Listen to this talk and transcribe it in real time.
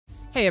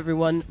Hey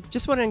everyone,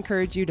 just want to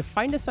encourage you to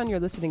find us on your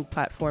listening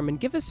platform and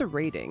give us a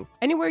rating.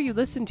 Anywhere you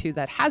listen to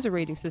that has a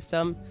rating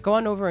system, go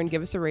on over and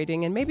give us a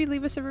rating and maybe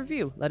leave us a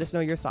review. Let us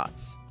know your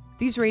thoughts.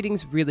 These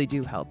ratings really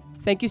do help.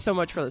 Thank you so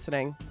much for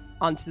listening.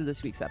 On to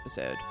this week's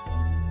episode.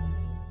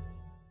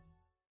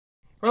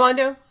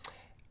 Rolando,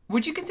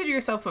 would you consider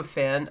yourself a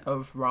fan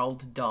of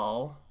Roald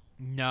Dahl?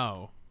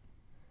 No.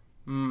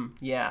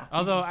 Yeah.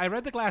 Although I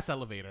read The Glass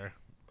Elevator.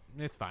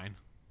 It's fine.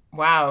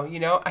 Wow,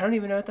 I don't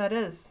even know what that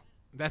is.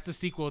 That's a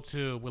sequel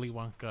to Willy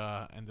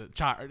Wonka and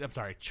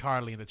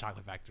Charlie and the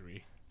Chocolate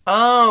Factory.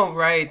 Oh,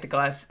 right, the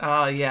glass.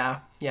 Oh, yeah.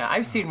 Yeah,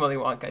 I've seen Willy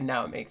Wonka.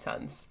 Now it makes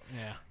sense.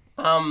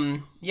 Yeah.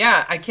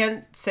 Yeah, I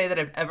can't say that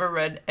I've ever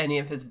read any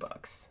of his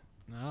books.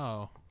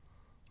 No.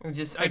 I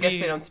guess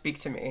they don't speak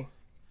to me.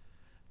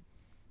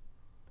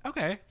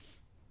 Okay.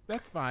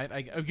 That's fine.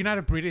 You're not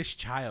a British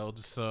child,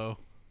 so.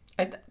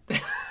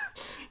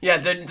 Yeah,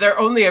 they're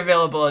only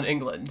available in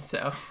England,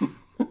 so.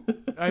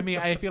 I mean,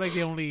 I feel like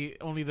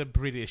only the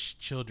British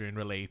children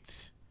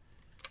relate.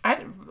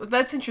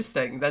 That's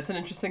interesting. That's an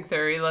interesting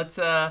theory. Let's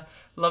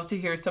love to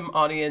hear some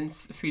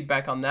audience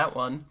feedback on that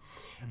one.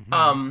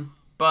 Mm-hmm.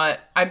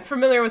 But I'm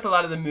familiar with a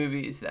lot of the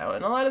movies though,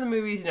 and a lot of the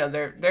movies,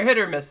 they're hit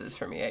or misses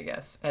for me, I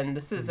guess. And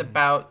this is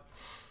about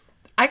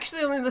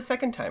actually only the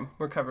second time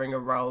we're covering a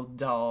Roald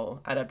Dahl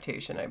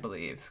adaptation, I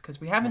believe, because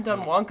we haven't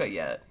done Wonka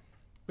yet.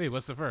 Wait,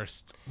 what's the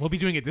first? We'll be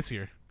doing it this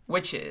year.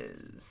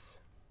 Witches.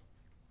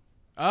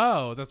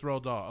 Oh, that's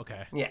Roald Dahl.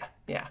 Okay.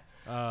 Yeah.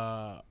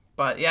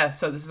 But yeah,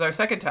 so this is our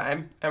second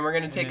time, and we're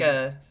gonna take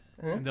and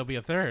there'll be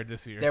a third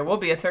this year. There will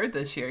be a third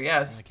this year.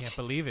 Yes. I can't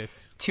believe it.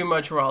 Too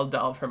much Roald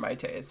Dahl for my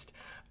taste.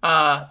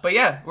 But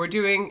yeah, we're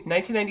doing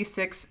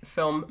 1996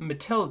 film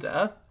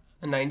Matilda,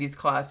 a 90s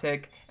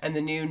classic, and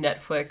the new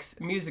Netflix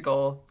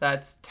musical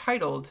that's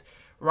titled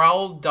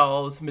Roald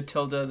Dahl's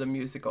Matilda the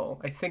Musical.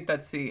 I think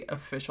that's the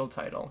official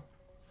title.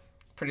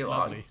 Pretty long.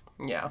 Lovely.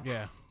 Yeah.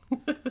 Yeah.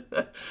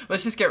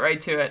 Let's just get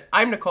right to it.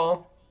 I'm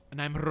Nicole.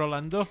 And I'm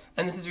Rolando.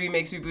 And this is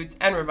Remakes, Reboots,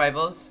 and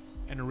Revivals.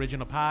 An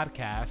original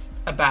podcast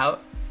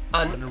about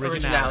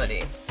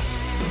unoriginality.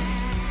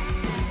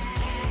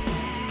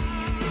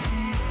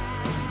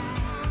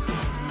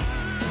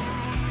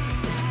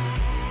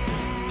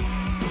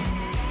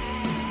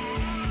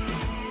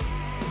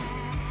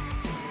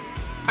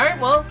 All right,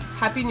 well,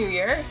 Happy New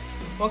Year.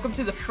 Welcome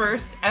to the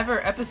first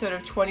ever episode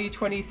of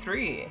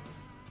 2023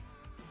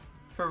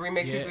 for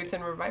Remakes, Reboots,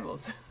 and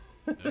Revivals.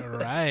 All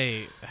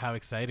right. How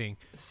exciting.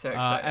 So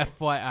exciting.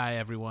 FYI,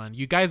 everyone.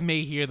 You guys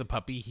may hear the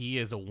puppy. He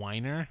is a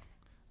whiner.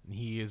 And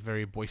he is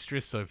very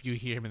boisterous. So if you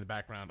hear him in the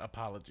background,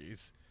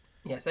 apologies.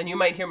 Yes, and you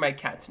might hear my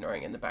cat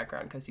snoring in the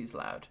background because he's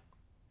loud.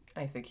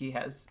 I think he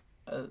has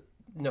a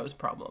nose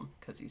problem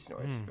because he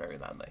snores very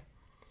loudly.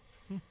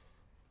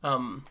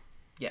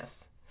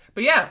 Yes.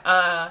 But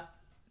yeah,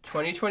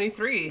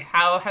 2023.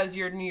 How has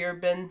your new year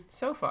been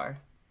so far?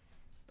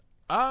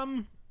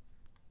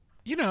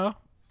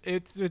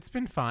 It's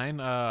been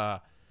fine. I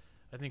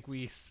think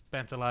we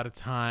spent a lot of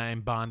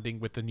time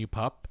bonding with the new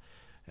pup,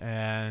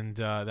 and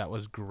that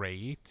was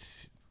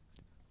great.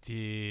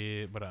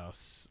 What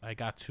else? I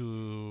got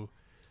to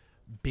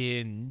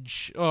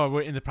binge. Oh,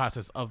 we're in the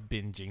process of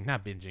binging.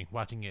 Not binging.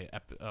 Watching it.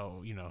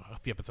 A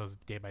few episodes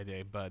day by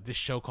day. But this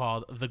show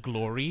called The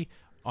Glory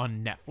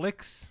on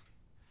Netflix.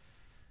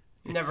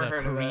 Never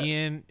heard of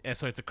it.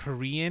 So it's a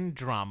Korean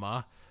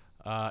drama.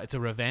 It's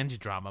a revenge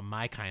drama.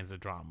 My kinds of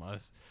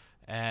dramas.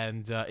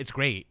 And it's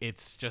great.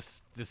 It's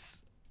just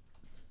this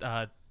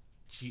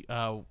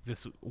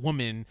this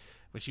woman,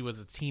 when she was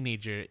a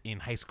teenager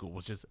in high school,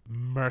 was just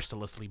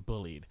mercilessly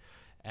bullied.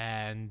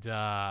 And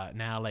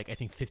now, like, I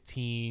think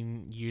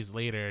 15 years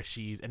later,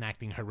 she's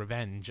enacting her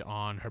revenge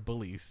on her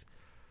bullies.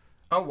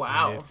 Oh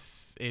wow! And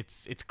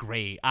it's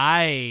great.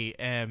 I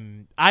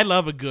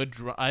love a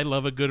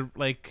good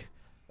like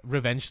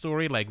revenge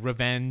story, like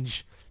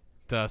Revenge.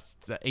 The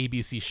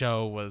ABC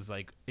show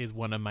is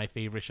one of my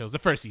favorite shows, the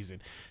first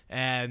season,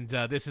 and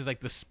this is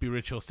like the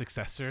spiritual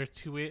successor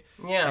to it.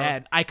 Yeah,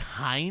 and I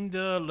kind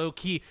of low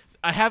key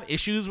I have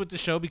issues with the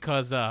show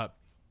because I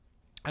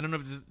don't know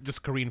if this is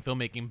just Korean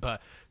filmmaking,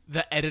 but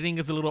the editing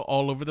is a little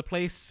all over the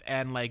place,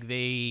 and like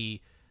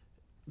they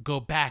go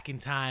back in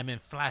time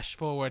and flash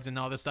forwards and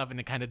all this stuff, and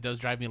it kind of does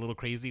drive me a little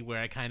crazy. Where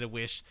I kind of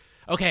wish,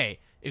 okay,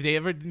 if they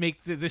ever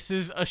make this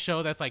is a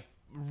show that's like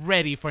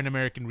ready for an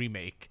American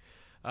remake.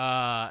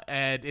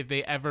 And if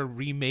they ever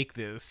remake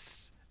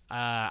this,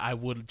 I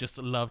would just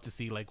love to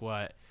see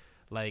what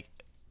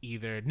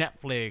either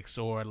Netflix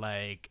or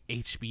like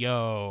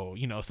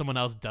HBO, someone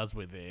else does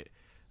with it,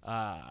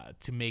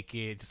 to make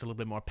it just a little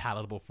bit more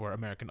palatable for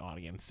American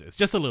audiences,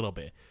 just a little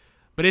bit.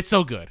 But it's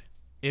so good.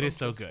 It is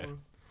so good.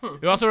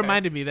 It also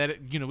reminded me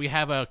that we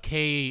have a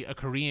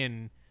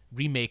Korean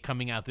remake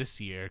coming out this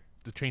year.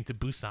 The Train to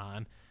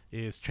Busan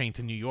is Train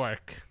to New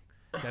York.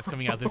 That's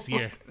coming out this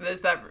year.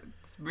 Is that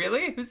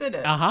really? Who's in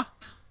it?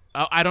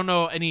 I don't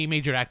know any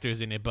major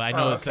actors in it, but I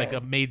know it's like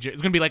a major.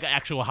 It's gonna be like an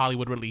actual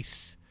Hollywood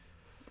release.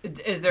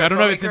 Is there? I don't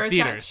know if it's in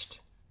theaters.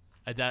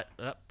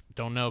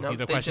 Don't know. These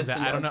are questions that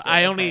I don't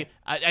know.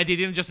 I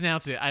didn't just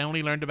announce it. I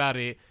only learned about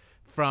it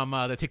from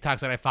the TikToks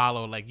that I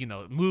follow, like,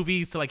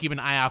 movies to like keep an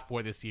eye out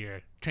for this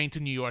year. Train to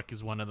New York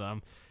is one of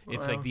them.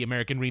 It's like the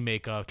American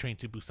remake of Train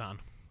to Busan.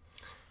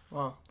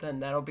 Well, then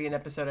that'll be an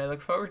episode I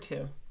look forward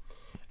to.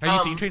 Have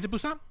you seen Train to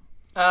Busan?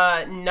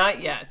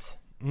 Not yet.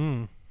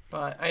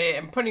 But I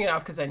am putting it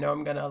off because I know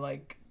I'm gonna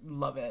like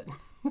love it.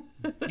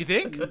 You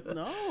think?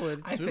 No,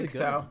 it's I really think good.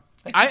 so.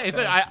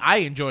 I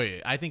enjoy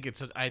it. I think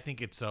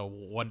it's a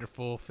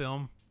wonderful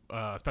film,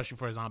 especially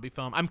for a zombie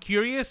film. I'm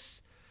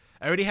curious.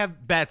 I already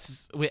have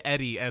bets with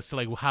Eddie as to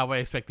like how I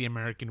expect the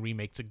American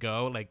remake to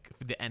go, like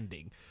for the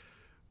ending.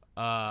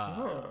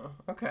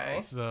 Okay.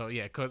 So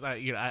yeah, because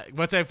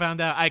once I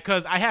found out,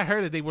 because I had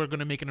heard that they were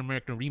gonna make an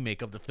American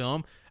remake of the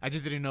film. I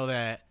just didn't know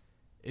that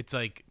it's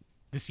like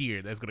this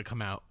year that's gonna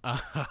come out.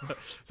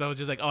 So I was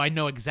just like, oh, I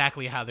know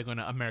exactly how they're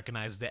gonna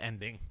Americanize the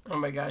ending. Oh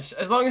my gosh!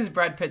 As long as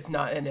Brad Pitt's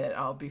not in it,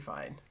 I'll be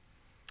fine.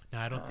 No,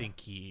 I don't think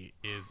he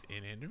is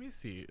in it. Let me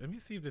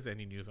see if there's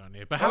any news on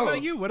it. But how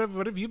about you? What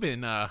have you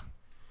been? Well,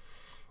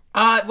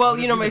 have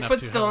you my been up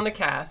foot's to, still huh? in a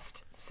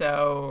cast,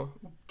 so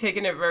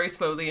taking it very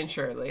slowly and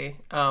surely.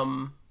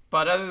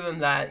 But other than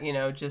that,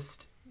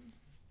 just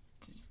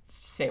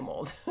same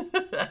old.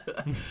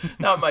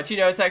 Not much.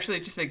 It's actually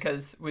interesting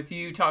because with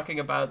you talking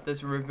about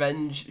this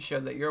revenge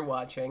show that you're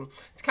watching,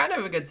 it's kind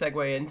of a good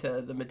segue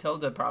into the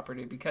Matilda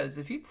property because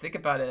if you think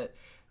about it,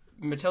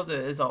 Matilda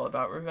is all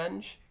about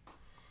revenge.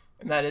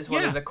 And that is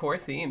one of the core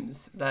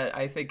themes that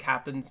I think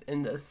happens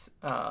in this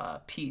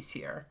piece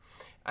here.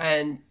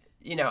 And,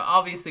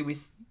 obviously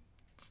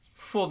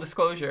full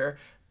disclosure,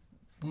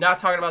 not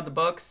talking about the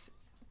books,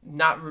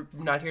 not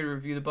here to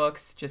review the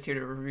books, just here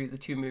to review the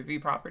two movie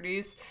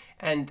properties.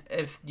 And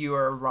if you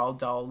are a Roald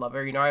Dahl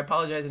lover, I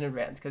apologize in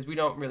advance because we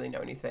don't really know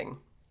anything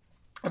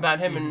about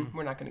him and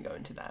we're not going to go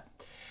into that.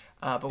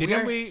 But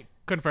Didn't we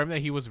confirm that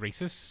he was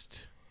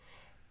racist?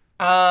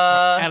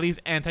 At At least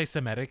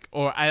anti-Semitic,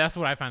 that's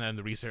what I found out in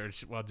the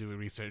research while doing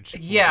research. For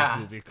yeah,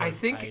 this movie, I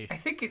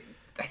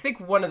think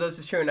one of those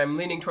is true, and I'm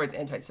leaning towards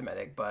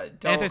anti-Semitic,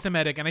 but don't.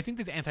 Anti-Semitic, and I think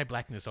there's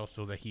anti-blackness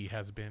also that he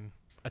has been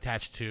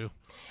attached to.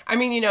 I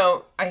mean,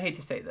 I hate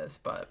to say this,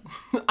 but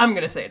I'm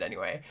gonna say it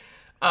anyway.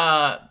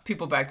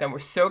 People back then were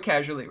so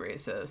casually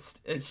racist.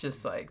 It's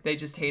just like they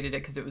just hated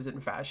it because it was in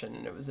fashion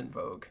and it was in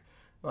vogue.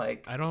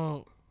 Like I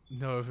don't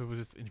know if it was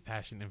just in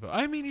fashion info.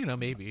 I mean,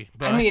 maybe.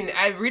 But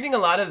I'm reading a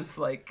lot of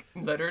like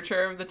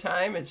literature of the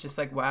time. It's just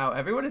like, wow,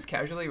 everyone is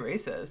casually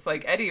racist.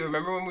 Like Eddie,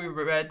 remember when we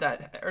read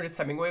that Ernest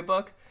Hemingway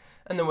book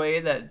and the way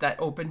that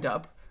opened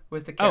up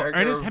with the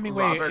character Ernest of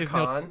Hemingway Robert is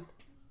Kahn?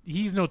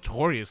 he's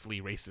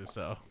notoriously racist,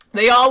 so.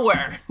 They all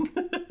were.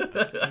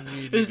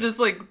 It was just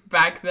like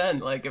back then,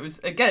 like it was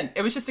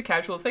just a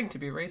casual thing to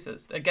be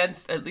racist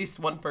against at least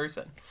one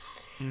person.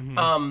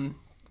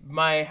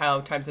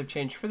 How times have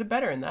changed for the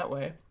better in that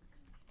way.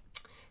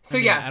 So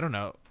I don't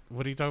know.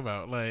 What are you talking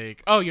about?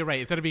 Like, oh, you're right.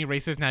 Instead of being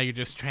racist, now you're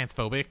just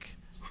transphobic.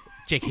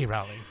 J.K.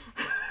 Rowling.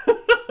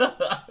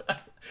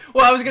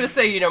 Well, I was gonna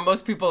say,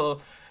 most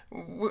people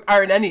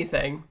aren't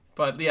anything,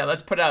 but yeah,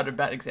 let's put out a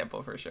bad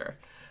example for sure.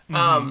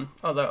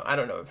 Although I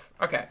don't know if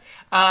okay.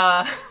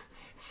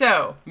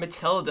 So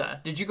Matilda,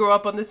 did you grow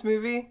up on this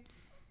movie?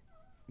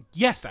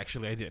 Yes,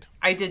 actually, I did.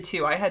 I did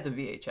too. I had the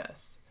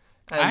VHS.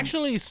 I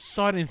actually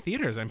saw it in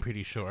theaters, I'm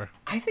pretty sure.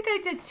 I think I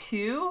did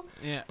too.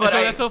 Yeah, but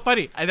that's so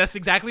funny. That's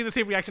exactly the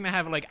same reaction I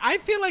have. Like, I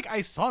feel like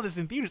I saw this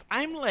in theaters.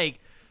 I'm like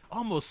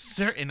almost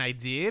certain I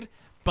did,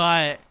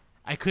 but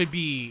I could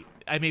be.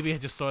 I maybe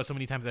just saw it so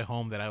many times at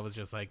home that I was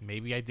just like,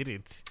 maybe I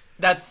didn't.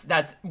 That's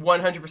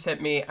 100%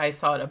 me. I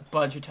saw it a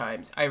bunch of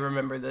times. I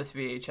remember this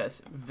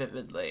VHS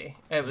vividly.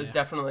 It was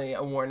definitely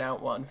a worn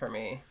out one for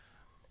me.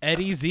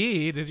 Eddie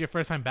Z, this is your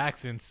first time back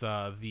since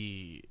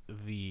the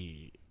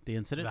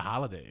incident, the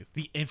holidays,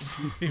 the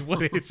incident.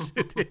 What is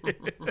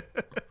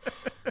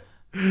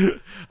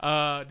it?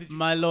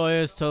 My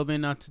lawyers told me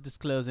not to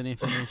disclose any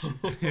information.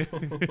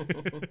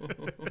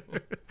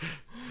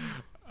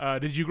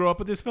 Did you grow up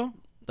with this film?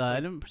 I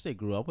didn't per se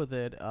grew up with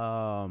it.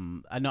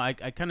 I know I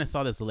kind of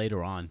saw this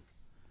later on.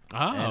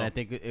 Oh. And I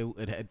think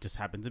it just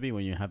happened to be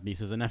when you have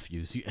nieces and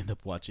nephews, you end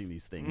up watching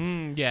these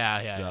things.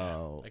 Yeah.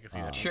 So I can see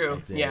that.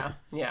 True. Yeah.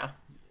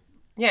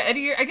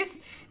 Eddie, I guess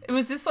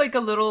was this like a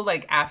little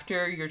like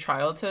after your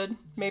childhood?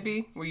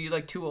 Maybe were you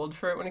like too old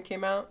for it when it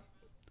came out?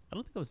 I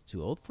don't think I was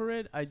too old for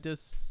it. I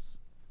just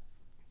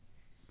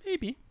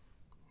maybe.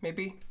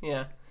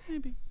 Yeah.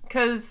 Maybe.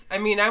 Because, I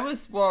mean, I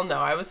was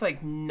like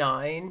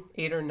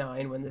 8 or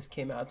 9 when this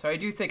came out. So I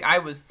do think I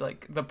was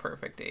like the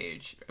perfect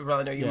age.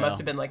 Rolando, you must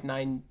have been like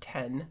 9,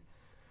 10.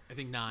 I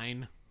think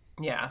 9.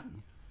 Yeah.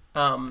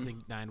 I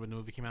think 9 when the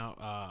movie came out.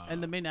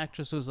 And the main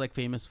actress was like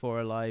famous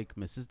for like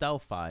Mrs.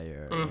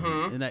 Doubtfire.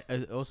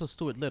 And also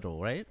Stuart Little,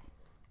 right?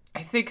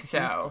 I think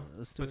so.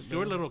 But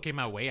Stuart Little came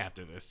out way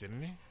after this,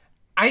 didn't he?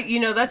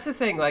 That's the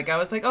thing. Like, I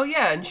was like, oh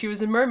yeah, and she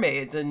was in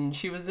Mermaids, and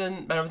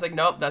I was like,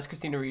 nope, that's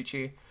Christina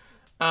Ricci.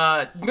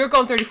 Miracle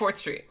on 34th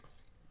Street.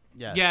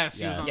 Yes,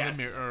 she was on the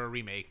Mirror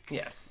remake.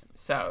 Yes.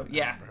 So,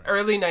 yeah,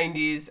 early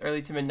 90s,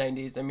 early to mid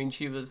 90s. I mean,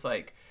 she was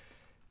like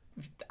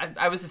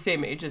I was the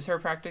same age as her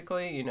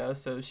practically, you know,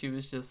 so she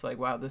was just like,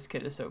 wow, this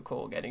kid is so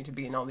cool getting to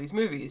be in all these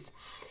movies.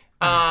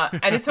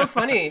 And it's so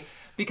funny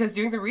because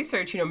doing the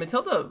research, you know,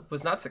 Matilda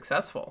was not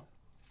successful.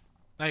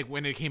 Like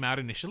when it came out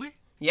initially?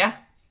 Yeah.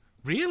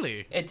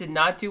 Really? It did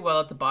not do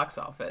well at the box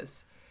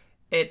office.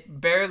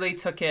 It barely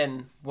took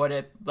in what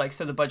it, like,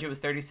 so the budget was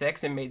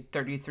 36 and made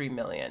 33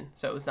 million.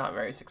 So it was not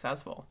very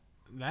successful.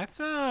 That's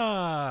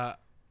wow.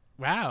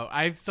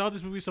 I saw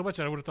this movie so much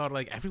that I would have thought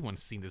like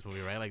everyone's seen this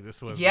movie, right? Like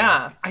this was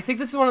Yeah. I think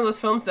this is one of those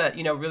films that,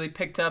 you know, really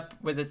picked up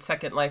with its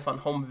second life on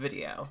home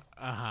video.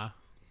 Uh-huh.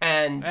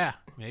 And Yeah,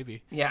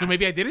 maybe. Yeah. So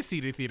maybe I didn't see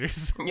it in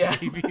theaters. Yeah.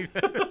 Maybe.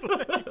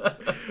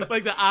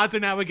 Like the odds are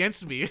now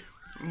against me.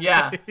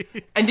 yeah.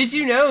 And did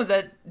you know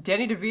that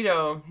Danny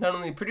DeVito not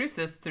only produced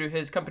this through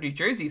his company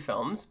Jersey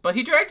Films, but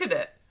he directed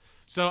it?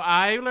 So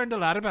I learned a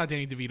lot about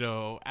Danny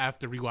DeVito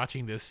after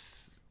rewatching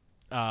this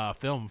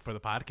film for the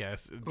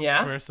podcast.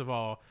 Yeah? First of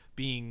all,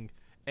 being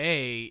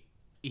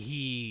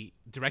he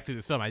directed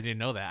this film. I didn't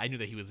know that. I knew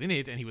that he was in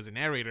it and he was a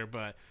narrator,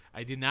 but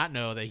I did not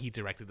know that he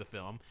directed the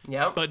film.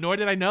 Yep. But nor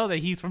did I know that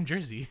he's from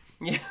Jersey.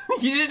 Yeah.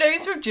 You didn't know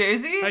he's from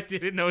Jersey? I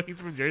didn't know he's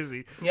from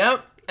Jersey.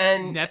 Yep.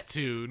 And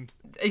Neptune.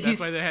 That's he's,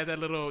 why they had that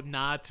little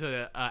nod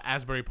to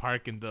Asbury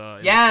Park in the.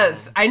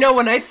 yes, film. I know.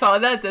 When I saw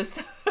that this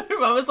time,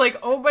 I was like,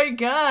 "Oh my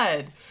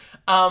god!"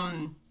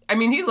 I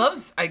mean, he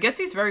loves. I guess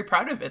he's very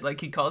proud of it. Like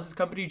he calls his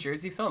company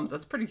Jersey Films.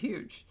 That's pretty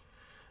huge.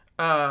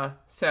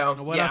 So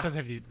What yeah. else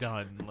have you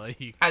done?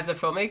 Like, As a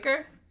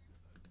filmmaker?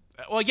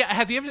 well, yeah.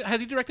 Has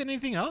he directed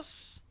anything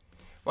else?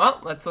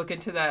 Well, let's look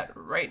into that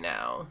right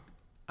now.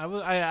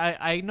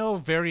 I know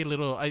very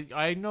little.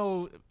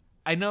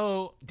 I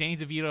know Danny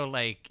DeVito,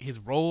 like his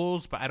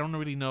roles, but I don't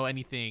really know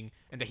anything.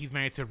 And that he's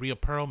married to Rhea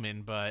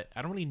Perlman, but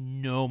I don't really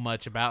know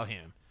much about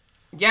him.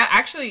 Yeah,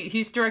 actually,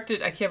 he's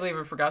directed. I can't believe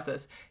I forgot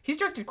this. He's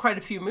directed quite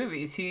a few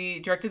movies. He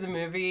directed the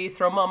movie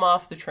Throw Mama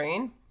Off the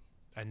Train,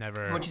 I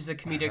never. which is a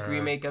comedic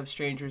remake of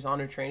Strangers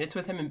on a Train. It's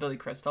with him and Billy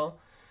Crystal.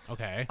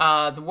 Okay.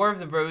 The War of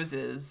the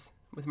Roses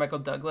with Michael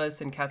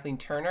Douglas and Kathleen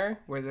Turner,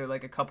 where they're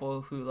like a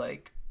couple who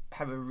like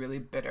have a really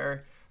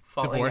bitter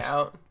falling Divorce?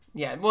 out.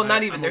 Yeah, well,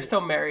 not even. I'm They're still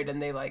married and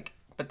they like,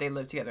 but they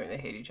live together and they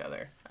hate each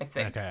other. I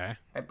think. Okay.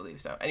 I believe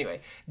so.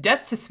 Anyway,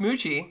 Death to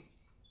Smoochie.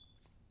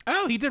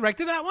 Oh, he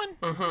directed that one?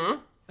 Mm-hmm.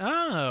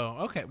 Oh,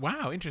 okay.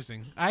 Wow,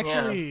 interesting.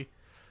 Actually,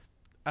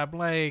 I'm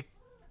like,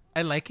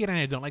 I like it and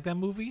I don't like that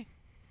movie.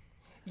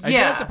 I do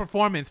like the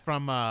performance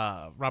from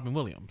Robin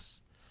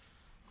Williams.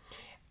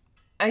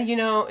 You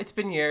know, it's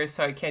been years,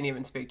 so I can't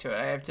even speak to it.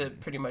 I have to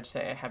pretty much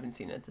say I haven't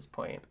seen it at this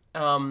point.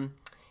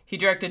 He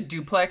directed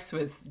Duplex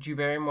with Drew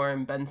Barrymore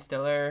and Ben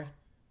Stiller.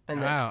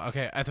 And Wow,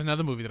 okay. That's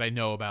another movie that I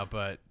know about,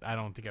 but I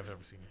don't think I've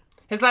ever seen it.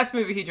 his last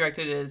movie he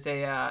directed is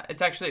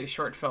it's actually a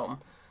short film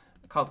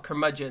called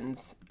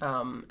Curmudgeons.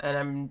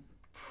 And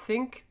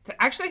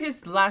actually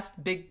his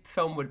last big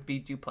film would be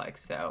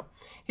Duplex. So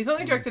he's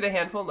only directed a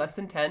handful, less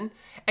than 10.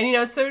 And you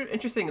know, it's so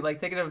interesting, like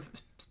thinking of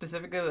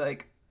specifically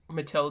like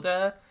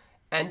Matilda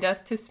and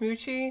Death to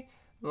Smoochie,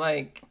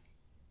 like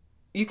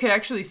you could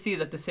actually see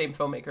that the same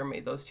filmmaker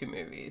made those two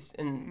movies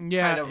and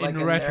Yeah, kind of like in in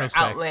their retrospect.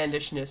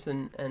 outlandishness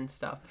and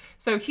stuff.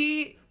 So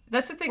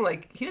that's the thing,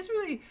 like he doesn't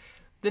really,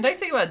 the nice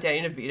thing about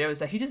Danny DeVito is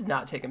that he does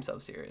not take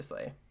himself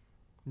seriously.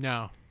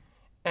 No.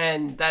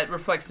 And that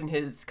reflects in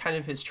his kind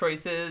of his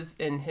choices,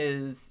 in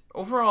his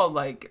overall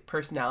like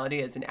personality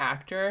as an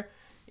actor,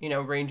 you know,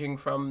 ranging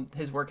from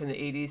his work in the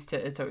 80s to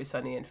It's Always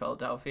Sunny in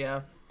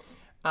Philadelphia.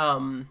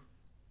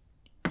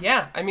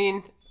 Yeah, I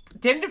mean,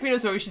 Danny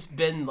DeVito's always just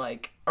been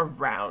like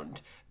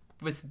around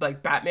with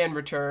like Batman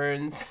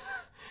Returns.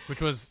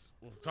 Which was,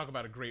 we'll talk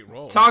about a great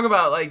role. Talk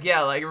about like,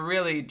 yeah, like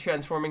really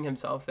transforming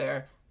himself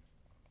there.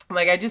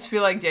 Like, I just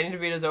feel like Danny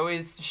DeVito's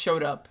always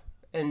showed up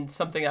in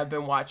something I've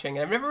been watching,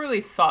 and I've never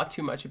really thought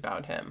too much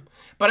about him.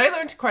 But I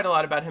learned quite a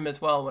lot about him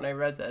as well when I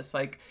read this.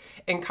 Like,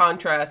 in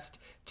contrast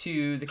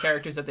to the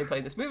characters that they play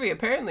in this movie,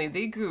 apparently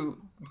they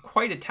grew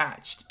quite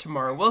attached to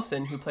Mara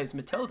Wilson, who plays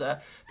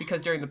Matilda,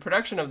 because during the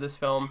production of this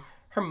film,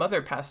 her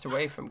mother passed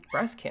away from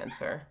breast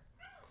cancer.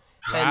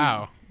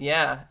 Wow. And,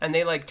 yeah, and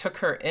they, like, took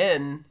her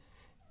in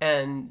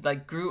and,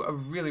 like, grew a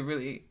really,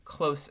 really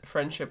close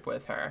friendship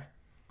with her.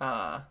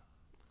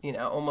 You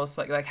know, almost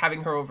like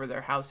having her over their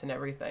house and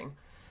everything.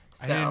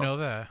 So, I didn't know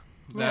that.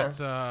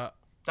 That's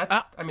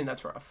I mean,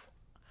 that's rough.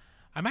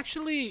 I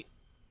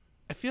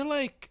feel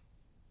like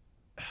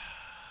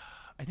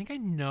I think I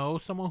know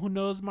someone who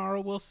knows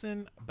Mara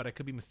Wilson, but I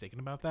could be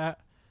mistaken about that.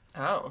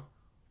 Oh.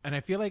 And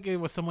I feel like it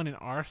was someone in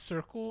our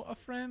circle of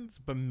friends,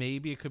 but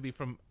maybe it could be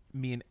from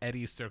me and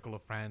Eddie's circle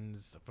of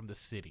friends from the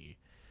city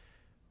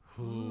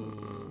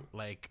who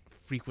like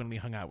frequently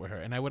hung out with her.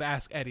 And I would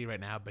ask Eddie right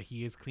now, but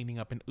he is cleaning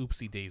up an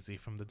Oopsie Daisy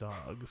from the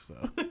dog, so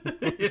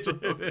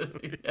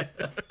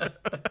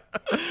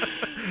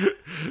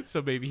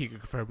so maybe he could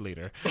confirm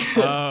later.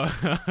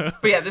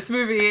 But yeah, this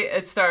movie,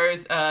 it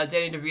stars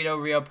Danny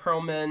DeVito, Rhea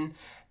Perlman,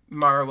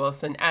 Mara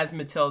Wilson as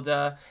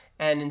Matilda,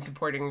 and in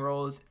supporting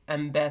roles,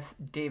 Embeth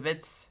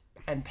Davidtz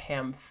and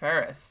Pam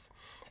Ferris.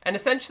 And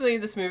essentially,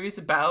 this movie is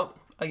about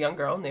a young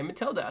girl named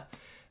Matilda.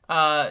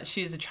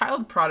 She's a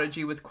child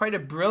prodigy with quite a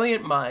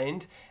brilliant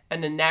mind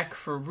and a knack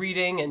for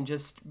reading and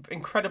just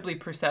incredibly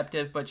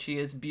perceptive, but she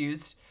is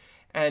abused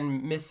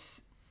and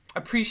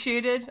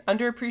underappreciated,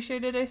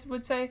 I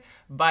would say,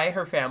 by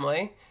her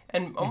family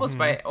and almost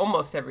by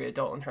almost every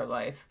adult in her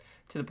life,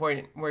 to the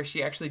point where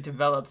she actually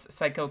develops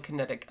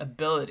psychokinetic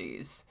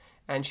abilities.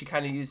 And she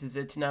kind of uses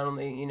it to not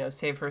only,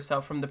 save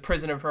herself from the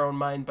prison of her own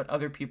mind, but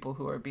other people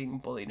who are being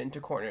bullied into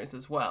corners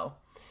as well.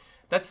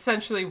 That's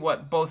essentially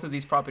what both of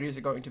these properties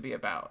are going to be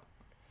about.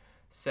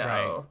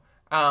 So,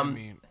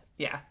 right.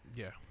 Yeah.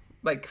 Yeah.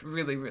 Like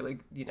really, really,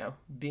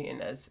 being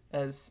as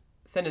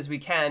thin as we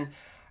can.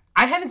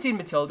 I hadn't seen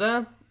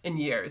Matilda in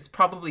years,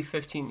 probably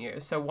 15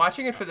 years. So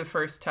watching it for the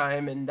first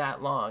time in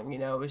that long,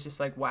 it was just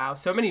like, wow,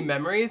 so many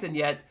memories, and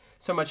yet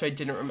so much I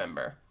didn't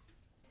remember.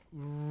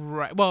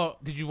 Right. Well,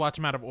 did you watch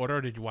them out of order,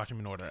 or did you watch them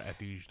in order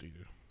as you usually do?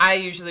 I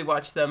usually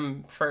watch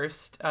them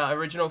first,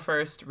 original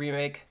first,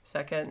 remake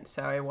second.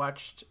 So I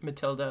watched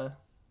Matilda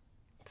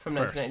from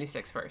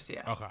 1996 first,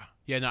 yeah. Okay.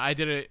 Yeah, no, I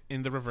did it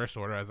in the reverse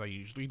order as I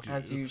usually do.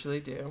 As you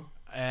usually do.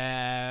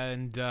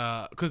 And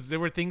because there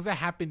were things that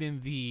happened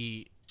in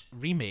the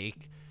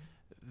remake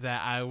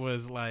that I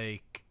was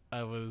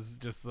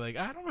just like,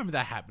 I don't remember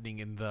that happening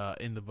in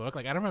the book.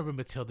 Like, I don't remember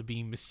Matilda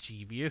being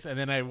mischievous. And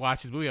then I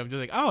watched this movie, I'm just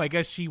like, oh, I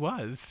guess she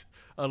was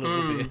a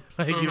little bit.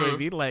 Like, you know what I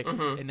mean? Like,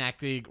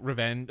 enacting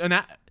revenge.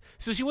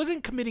 So she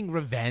wasn't committing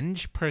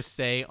revenge, per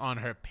se, on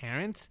her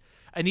parents.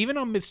 And even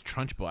on Miss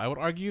Trunchbull, I would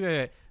argue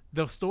that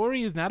the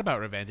story is not about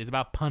revenge. It's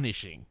about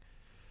punishing.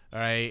 All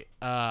right?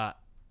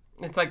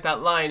 It's like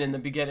that line in the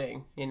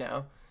beginning,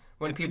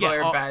 when people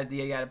are bad,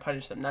 you gotta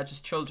punish them, not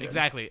just children.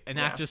 Exactly, and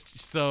not just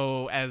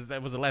so, as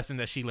that was a lesson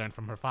that she learned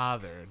from her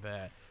father.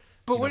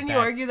 But wouldn't you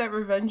argue that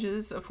revenge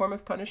is a form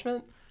of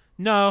punishment?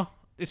 No,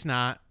 it's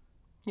not.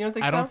 You don't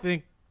think so? I don't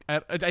think.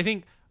 I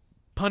think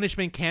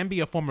punishment can be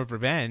a form of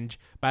revenge,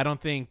 but I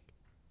don't think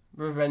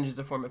revenge is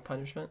a form of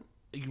punishment.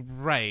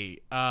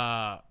 Right.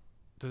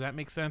 Does that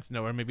make sense?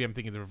 No, or maybe I'm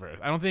thinking the reverse.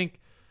 I don't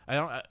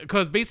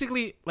because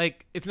basically,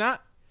 like, it's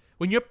not.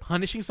 When you're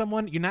punishing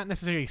someone, you're not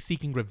necessarily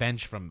seeking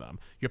revenge from them.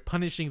 You're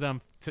punishing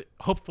them to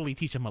hopefully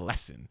teach them a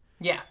lesson.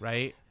 Yeah.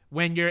 Right?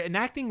 When you're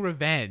enacting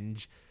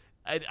revenge,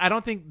 I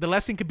don't think the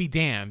lesson could be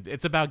damned.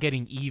 It's about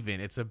getting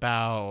even. It's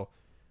about,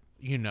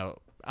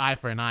 eye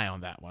for an eye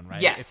on that one,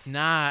 right? Yes. It's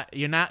not,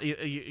 when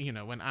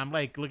I'm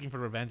like looking for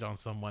revenge on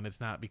someone,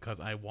 it's not because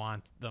I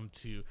want them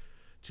to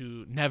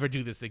never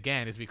do this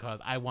again. Is because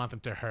I want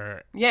them to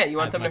hurt. Yeah, you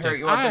want them to hurt.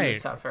 You want them to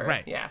suffer.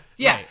 Right. Yeah.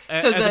 Yeah. Right.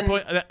 So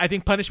then, I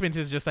think punishment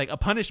is just like a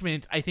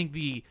punishment. I think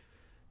the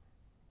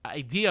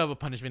idea of a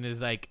punishment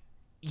is like,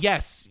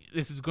 yes,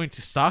 this is going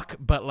to suck,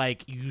 but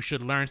like you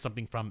should learn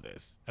something from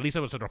this. At least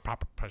that's what a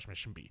proper punishment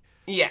should be.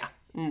 Yeah.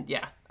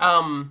 Yeah.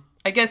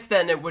 I guess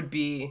then it would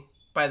be,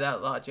 by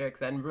that logic,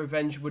 then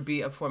revenge would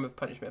be a form of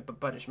punishment, but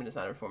punishment is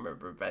not a form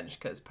of revenge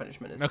because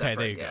punishment is separate. Okay,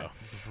 there you go.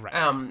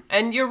 Right.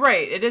 And you're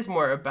right. It is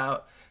more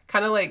about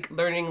kind of like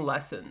learning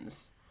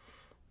lessons.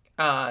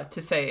 To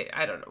say,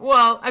 I don't know.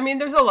 Well, I mean,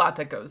 there's a lot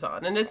that goes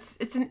on, and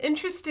it's an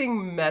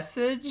interesting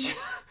message.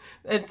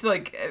 It's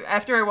like,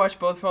 after I watched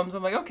both films,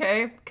 I'm like,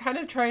 okay, kind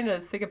of trying to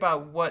think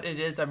about what it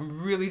is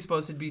I'm really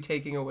supposed to be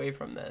taking away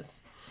from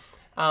this.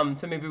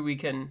 So maybe we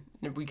can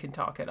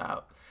talk it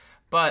out.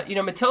 But,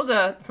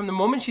 Matilda, from the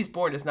moment she's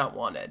born, is not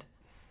wanted.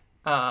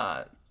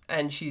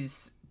 And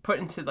she's put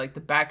into, like,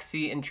 the back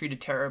seat and treated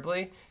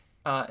terribly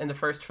in the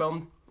first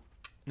film.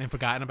 And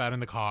forgotten about in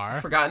the car.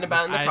 Which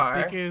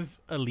I think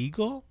is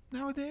illegal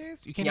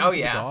nowadays. You can't even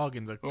keep a dog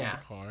in the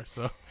car.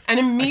 So. And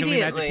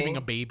immediately... I can imagine keeping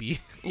a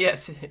baby.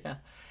 Yes, yeah.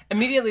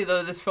 Immediately,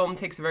 though, this film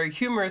takes a very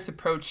humorous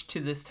approach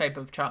to this type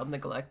of child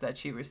neglect that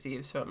she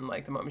receives from,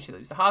 like, the moment she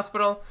leaves the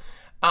hospital.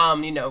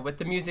 With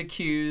the music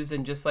cues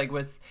and just, like,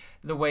 with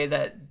the way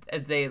that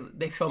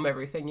they film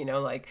everything,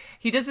 like,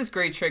 he does this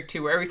great trick,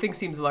 too, where everything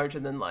seems larger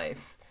than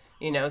life,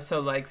 so,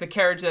 like, the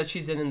carriage that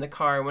she's in the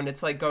car, when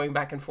it's, like, going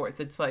back and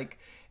forth, it's, like,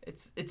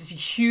 it's a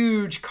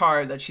huge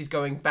car that she's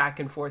going back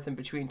and forth in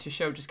between to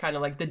show just kind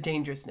of, like, the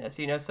dangerousness,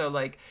 so,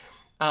 like,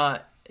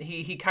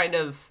 he kind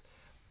of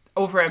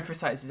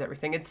overemphasizes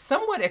everything. It's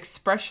somewhat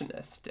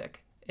expressionistic,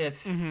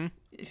 if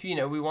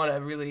we want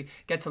to really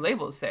get to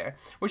labels there,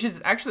 which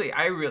is actually,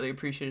 I really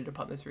appreciated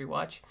upon this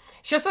rewatch.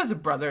 She also has a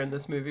brother in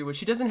this movie, which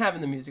she doesn't have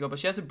in the musical, but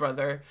she has a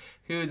brother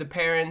who the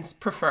parents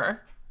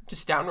prefer,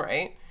 just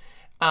downright,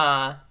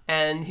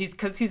 and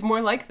he's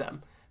more like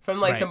them. From,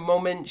 like, the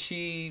moment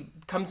she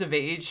comes of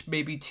age,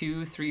 maybe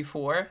 2, 3,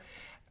 4,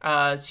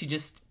 she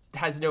just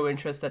has no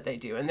interest that they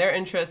do. And their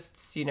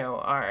interests,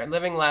 are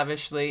living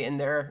lavishly in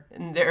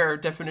their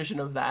definition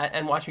of that,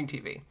 and watching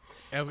TV.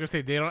 I was gonna say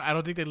I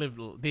don't think they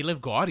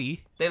live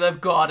gaudy. They live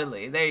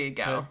gaudily. There you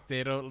go. But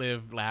they don't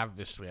live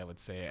lavishly, I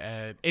would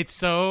say. It's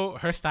so,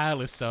 her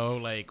style is so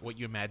like what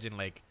you imagine,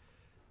 like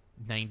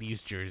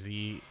 90s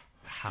Jersey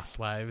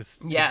housewives.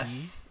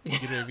 Yes. You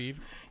know what I mean?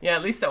 Yeah,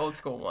 at least the old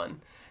school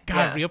one.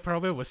 God, Rhea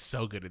Perlman was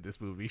so good in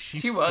this movie.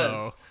 She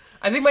was.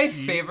 I think my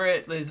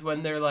favorite is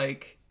when they're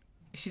like,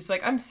 she's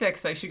like, I'm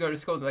 6, I should go to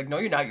school. They're like, no,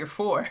 you're not, you're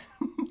 4.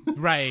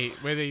 Right,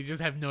 where they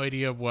just have no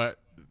idea what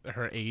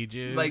her age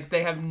is. Like,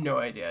 they have no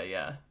idea,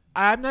 yeah.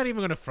 I'm not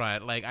even gonna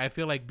front. Like, I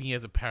feel like me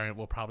as a parent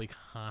will probably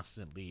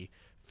constantly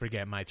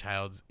forget my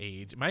child's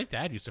age. My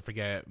dad used to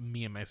forget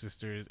me and my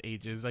sister's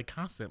ages, like,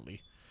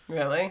 constantly.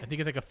 Really? I think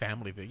it's like a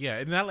family thing. Yeah,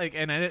 it's not like,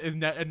 and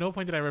at no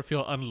point did I ever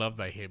feel unloved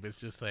by him. It's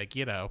just like,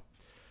 It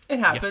you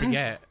happens.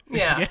 forget.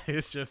 Yeah.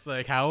 It's just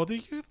like, how old are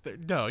you?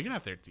 No, you're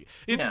not 13.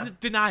 It's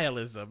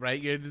denialism,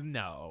 right? You're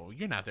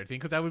not 13,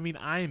 because that would mean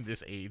I'm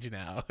this age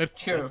now.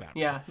 True.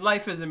 Yeah.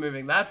 Life isn't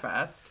moving that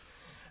fast.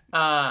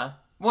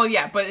 Well,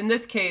 yeah, but in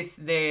this case,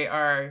 they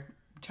are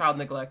child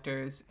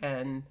neglectors,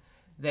 and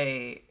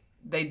they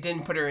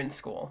didn't put her in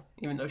school,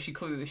 even though she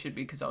clearly should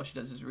be, because all she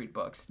does is read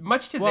books,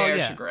 much to their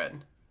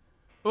chagrin.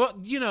 Well,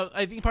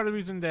 I think part of the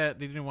reason that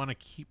they didn't want to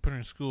keep her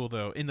in school,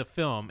 though, in the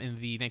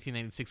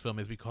 1996 film,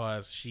 is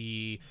because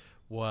he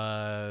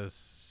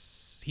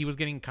was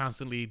getting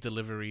constantly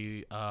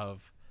delivery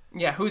of...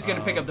 Yeah, who's going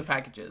to pick up the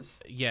packages?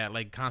 Yeah,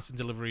 like constant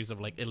deliveries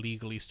of like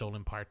illegally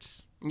stolen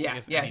parts.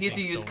 Yeah, he's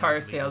a used car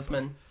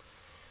salesman.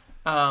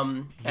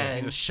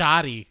 He's a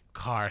shoddy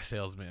car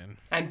salesman.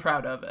 And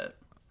proud of it.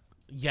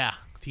 Yeah,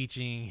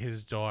 teaching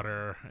his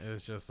daughter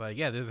is just like,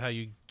 this is how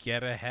you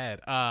get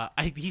ahead.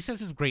 He says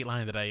this great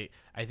line that I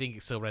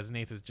think so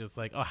resonates. It's just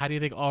like, oh, how do you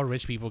think all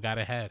rich people got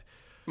ahead?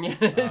 Yeah,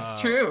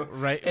 it's true.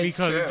 Right? It's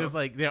because true. It's just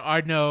like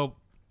there's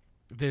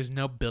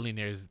no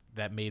billionaires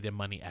that made their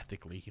money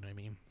ethically. You know what I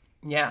mean?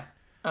 Yeah.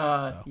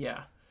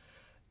 Yeah.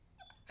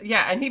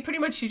 Yeah, and he pretty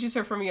much teaches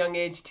her from a young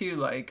age, too.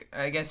 Like,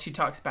 I guess she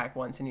talks back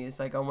once, and he's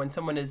like, oh, when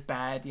someone is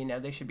bad,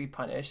 they should be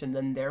punished. And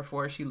then,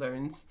 therefore, she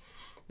learns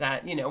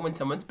that, when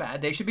someone's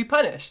bad, they should be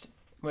punished,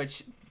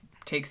 which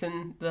takes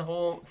in the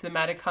whole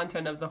thematic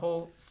content of the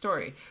whole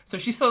story. So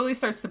she slowly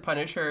starts to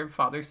punish her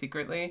father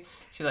secretly.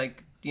 She,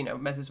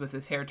 messes with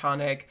his hair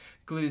tonic,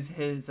 glues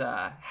his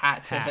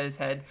hat to his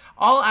head,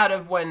 all out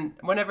of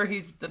whenever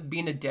he's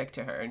being a dick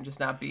to her and just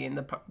not being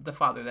the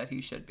father that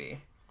he should be.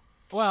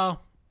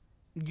 Well,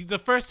 the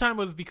first time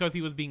was because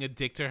he was being a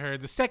dick to her.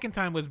 The second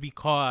time was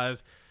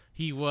because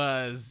he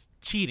was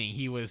cheating.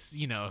 He was,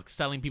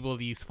 selling people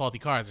these faulty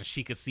cars, and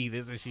she could see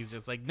this, and she's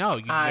just like, no,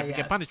 you deserve to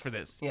get punished for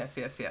this. Yes.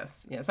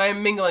 I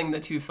am mingling the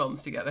two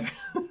films together.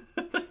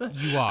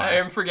 You are. I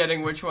am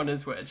forgetting which one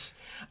is which.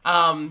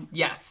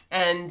 Yes,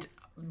 and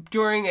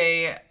during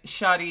a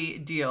shoddy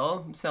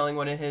deal, selling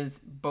one of his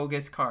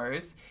bogus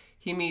cars,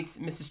 he meets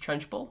Mrs.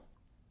 Trunchbull.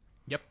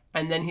 Yep.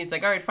 And then he's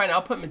like, all right, fine,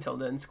 I'll put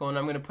Matilda in school, and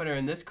I'm going to put her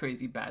in this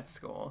crazy bat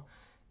school.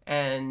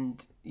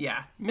 And,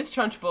 yeah, Miss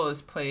Trunchbull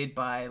is played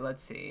by,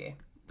 let's see,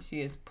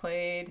 she is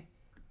played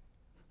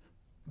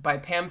by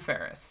Pam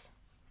Ferris.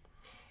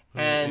 Who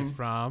is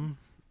from...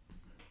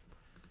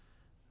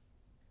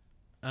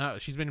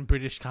 she's been in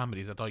British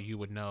comedies. I thought you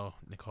would know,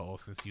 Nicole,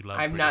 since you love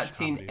I've British not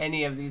seen comedies.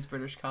 any of these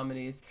British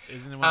comedies.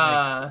 Isn't it one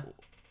like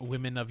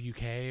Women of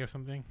UK or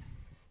something?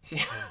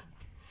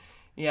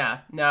 Yeah.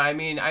 No, I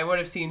mean, I would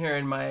have seen her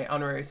in my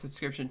honorary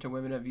subscription to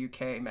Women of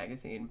UK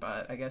magazine,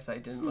 but I guess I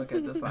didn't look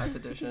at this last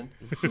edition.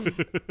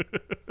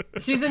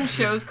 She's in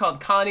shows called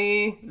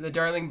Connie, The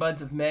Darling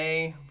Buds of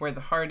May, Where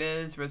the Heart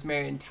Is,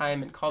 Rosemary and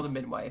Thyme, and Call the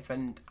Midwife.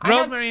 And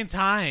Rosemary and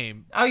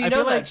Thyme. Oh, you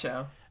know that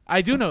show.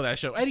 I do know that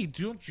show. Eddie,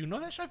 do you know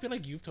that show? I feel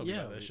like you've told me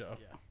about that show.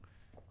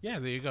 Yeah,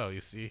 there you go.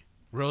 You see.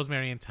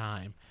 Rosemary and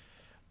Thyme.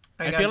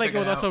 I feel like it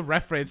was also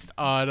referenced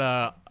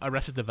on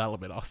Arrested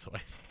Development also,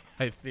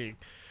 I think.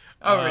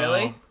 Oh,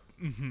 really?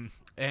 Mm-hmm.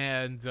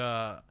 And,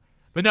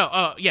 but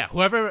no,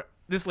 whoever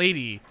this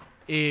lady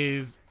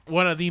is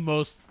one of the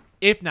most,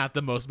 if not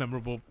the most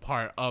memorable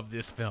part of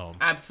this film.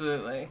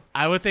 Absolutely.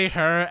 I would say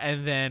her,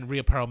 and then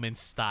Rhea Perlman's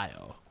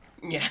style.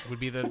 Yeah. Would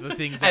be the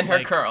things that, and her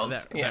curls.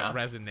 That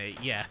resonate.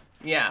 Yeah.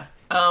 Yeah.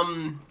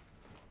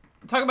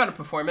 Talk about a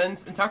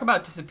performance and talk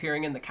about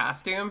disappearing in the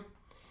costume.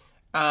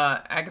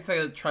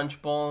 Agatha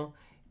Trunchbull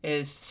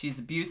she's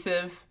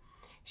abusive.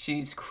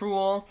 She's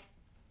cruel.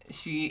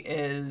 She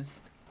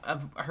is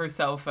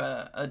herself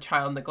a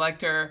child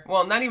neglector.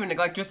 Well, not even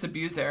neglect, just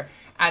abuser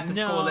at the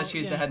school that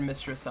she's the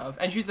headmistress of.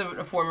 And she's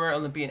a former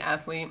Olympian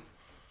athlete.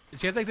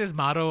 She has like this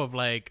motto of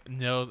like,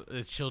 no,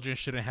 children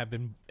shouldn't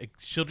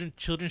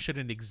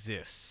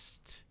exist.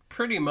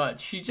 Pretty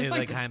much. She just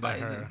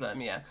despises them,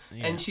 yeah.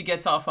 And she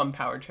gets off on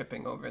power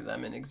tripping over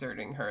them and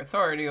exerting her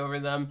authority over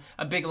them.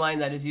 A big line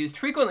that is used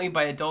frequently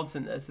by adults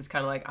in this is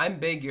kind of like, I'm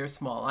big, you're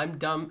small. I'm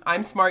dumb,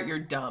 I'm smart, you're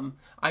dumb.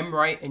 I'm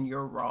right and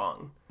you're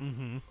wrong.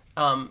 Mm-hmm.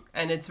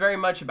 And it's very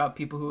much about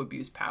people who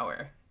abuse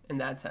power in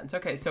that sense.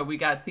 Okay, so we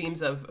got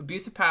themes of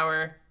abuse of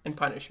power and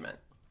punishment.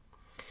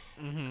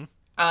 Mm-hmm.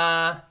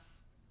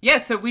 Yeah,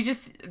 so we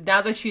just,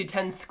 now that she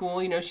attends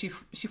school,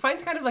 she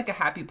finds kind of like a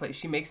happy place.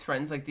 She makes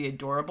friends like the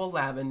adorable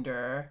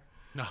Lavender.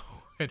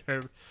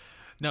 Lavender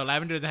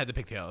doesn't have the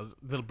pigtails.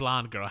 The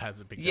blonde girl has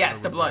the pigtails. Yes,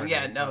 the blonde.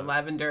 Yeah, no,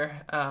 Lavender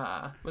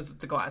was with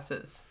the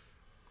glasses.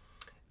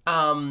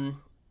 I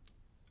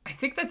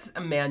think that's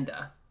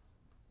Amanda.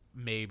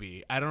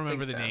 Maybe. I don't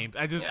remember the names.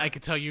 I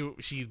could tell you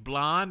she's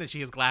blonde and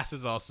she has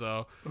glasses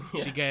also.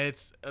 Yeah. She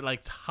gets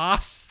like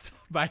tossed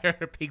by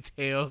her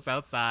pigtails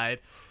outside.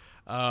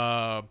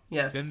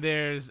 Yes. Then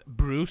there's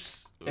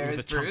Bruce, There the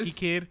is chunky Bruce.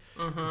 kid,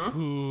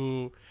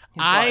 who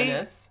He's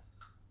gluttonous.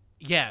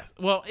 yeah.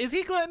 Well, is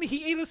he glutton?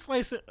 He ate a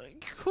slice of.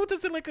 Who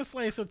doesn't like a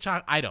slice of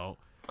chocolate? I don't.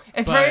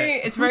 It's But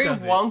very who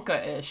doesn't?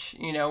 Wonka-ish,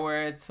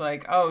 where it's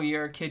like, oh,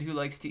 you're a kid who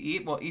likes to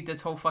eat. Well, eat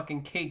this whole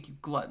fucking cake, you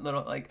glut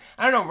little I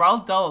don't know.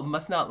 Roald Dahl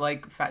must not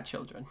like fat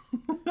children.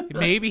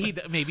 Maybe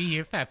he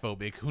is fat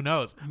phobic. Who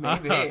knows?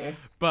 Maybe.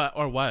 But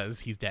or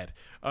was he's dead?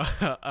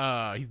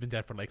 He's been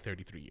dead for like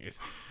 33 years.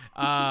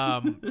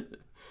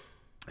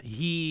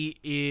 He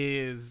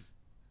is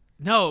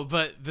no,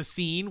 but the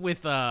scene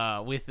with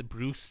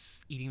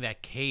Bruce eating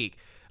that cake,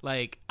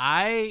 like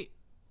I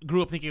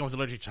grew up thinking I was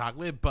allergic to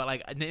chocolate, but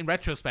like in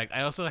retrospect,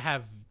 I also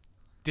have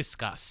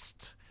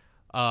disgust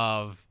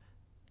of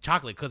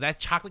chocolate because that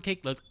chocolate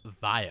cake looked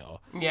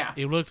vile. Yeah.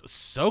 It looked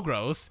so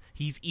gross.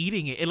 He's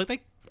eating it. It looked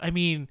like, I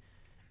mean,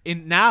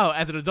 now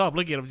as an adult,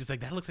 looking at him, just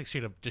like that looks like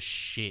straight up just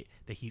shit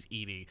that he's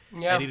eating.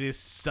 Yeah. And it is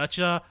such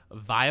a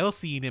vile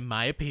scene in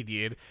my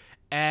opinion.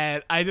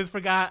 And I just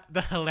forgot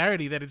the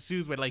hilarity that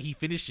ensues when like he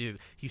finishes,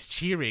 he's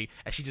cheering,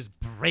 and she just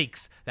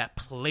breaks that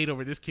plate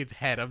over this kid's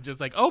head. I'm just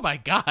like, oh my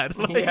god!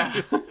 Like, Yeah.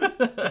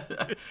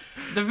 The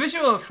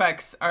visual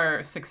effects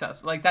are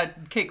successful. Like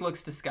that cake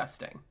looks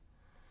disgusting.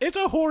 it's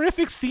a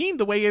horrific scene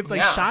the way it's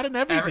like Yeah. shot and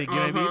everything. You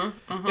know what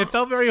I mean? It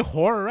felt very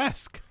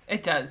horror-esque.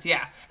 It does,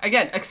 yeah.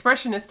 Again,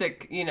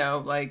 expressionistic,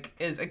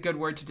 is a good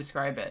word to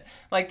describe it.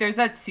 Like, there's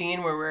that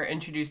scene where we're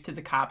introduced to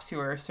the cops who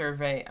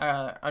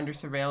are under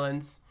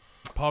surveillance.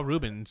 Paul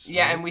Rubens.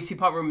 Yeah, right? and we see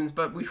Paul Rubens,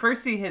 but we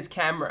first see his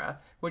camera,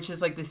 which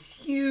is like this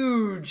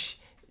huge,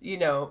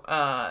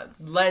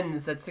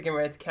 lens that's sticking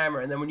right at the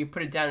camera. And then when you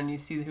put it down and you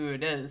see who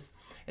it is,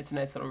 it's a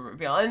nice little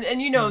reveal.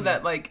 And you know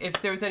that, like, if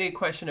there was any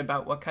question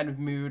about what kind of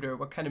mood or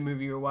what kind of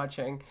movie you're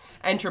watching,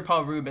 enter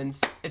Paul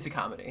Rubens. It's a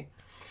comedy.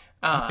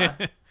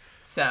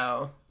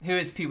 So, who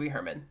is Pee Wee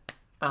Herman?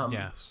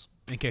 Yes.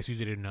 In case you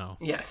didn't know.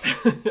 Yes.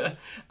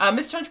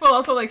 Miss Trunchbull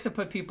also likes to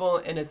put people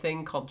in a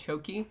thing called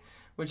Chokey,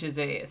 which is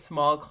a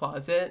small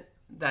closet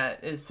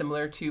that is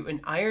similar to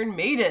an Iron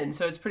Maiden.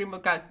 So it's pretty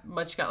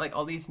much got like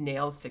all these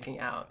nails sticking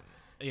out.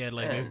 Yeah,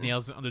 like there's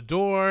nails on the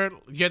door.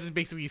 You have to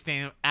basically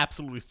stand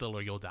absolutely still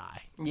or you'll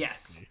die.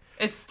 Yes.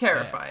 It's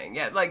terrifying.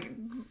 Yeah, like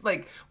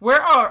where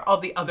are all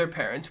the other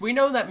parents? We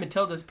know that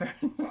Matilda's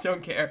parents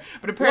don't care,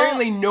 but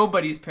apparently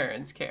nobody's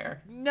parents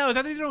care. No, it's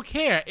not that they don't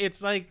care.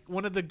 It's like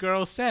one of the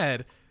girls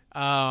said,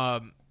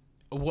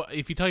 what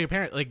if you tell your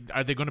parents, like,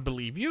 are they going to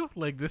believe you?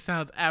 Like, this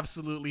sounds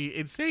absolutely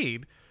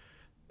insane.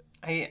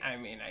 I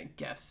mean, I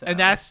guess so. And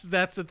that's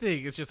the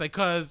thing. It's just like,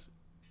 because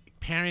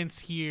parents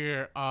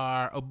here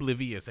are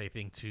oblivious, I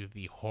think, to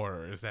the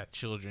horrors that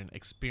children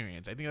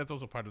experience. I think that's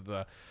also part of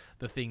the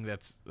thing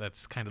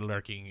that's kind of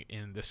lurking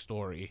in the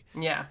story.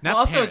 Yeah. Not Well,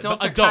 also parents,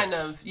 adults but are kind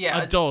of,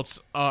 yeah. Adults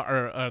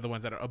are the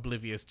ones that are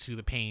oblivious to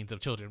the pains of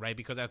children, right?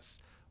 Because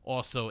that's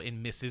also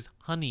in Mrs.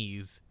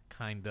 Honey's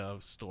kind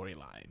of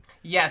storyline.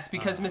 Yes,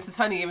 because Mrs.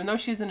 Honey, even though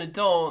she's an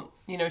adult,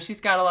 she's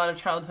got a lot of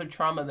childhood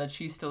trauma that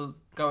she's still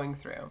going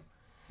through.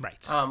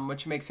 Right.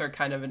 Which makes her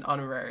kind of an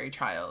honorary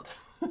child,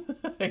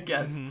 I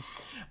guess.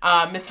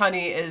 Miss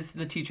Honey is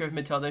the teacher of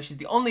Matilda. She's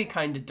the only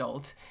kind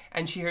adult,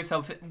 and she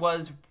herself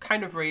was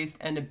kind of raised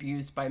and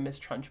abused by Miss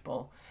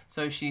Trunchbull.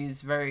 So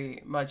she's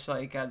very much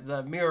like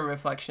the mirror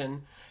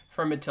reflection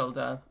for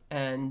Matilda.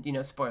 And,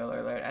 spoiler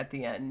alert, at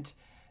the end,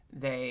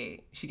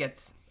 she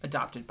gets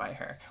adopted by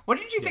her. What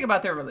did you think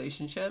about their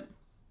relationship?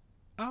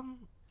 I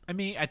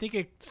mean, I think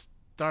it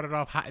started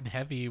off hot and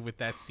heavy with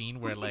that scene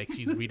where like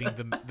she's reading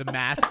the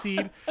math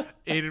scene.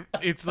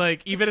 It's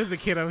like, even as a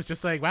kid, I was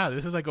just like, wow,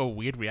 this is like a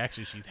weird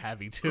reaction she's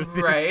having to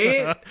this,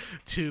 right?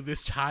 To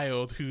this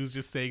child who's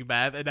just saying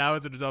math. And now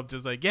as an adult, I'm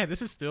just like, yeah,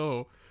 this is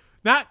still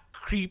not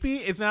creepy.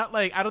 It's not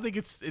like, I don't think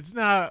it's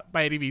not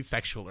by any means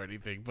sexual or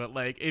anything, but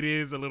like it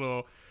is a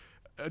little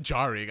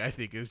jarring. I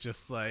think is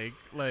just like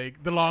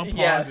the long pauses,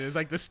 yes.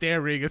 like the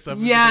staring or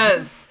something.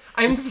 Yes,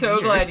 I'm so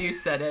weird. glad you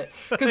said it,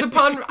 because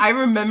I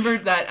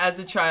remembered that as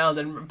a child,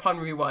 and upon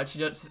rewatch, it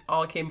just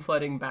all came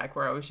flooding back.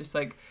 Where I was just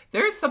like,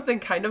 there's something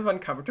kind of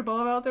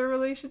uncomfortable about their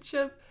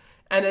relationship,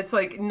 and it's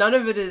like none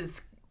of it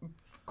is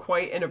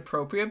quite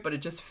inappropriate, but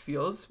it just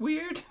feels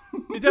weird.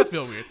 It does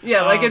feel weird.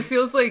 Yeah, like it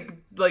feels like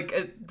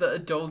the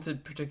adult in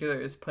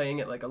particular is playing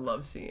it like a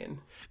love scene.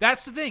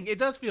 That's the thing. It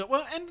does feel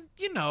well, and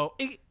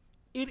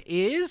it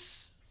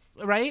is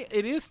right.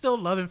 It is still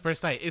love at first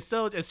sight. It's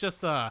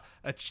just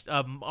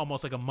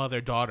almost like a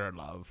mother-daughter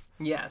love.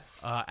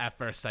 Yes. At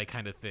first sight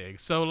kind of thing.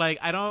 So like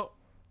I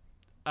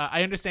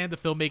understand the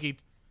filmmaking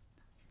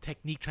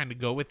technique trying to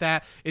go with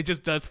that. It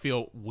just does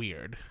feel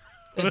weird.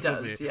 It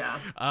does, yeah.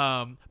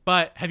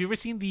 But have you ever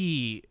seen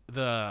the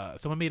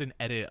someone made an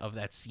edit of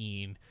that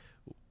scene,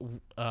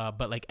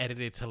 but like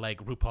edited to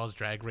like RuPaul's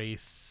Drag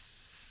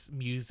Race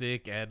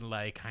music and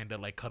like kind of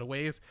like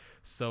cutaways.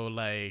 So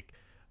like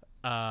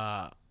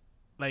I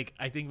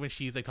think when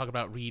she's like talking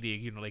about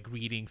reading, like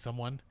reading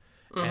someone,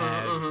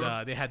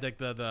 and they had like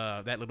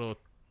the that little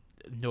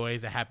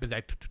noise that happens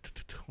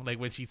like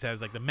when she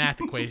says like the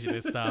math equation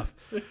and stuff.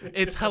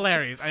 It's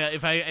hilarious.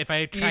 If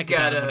I track it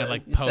down, I'm gonna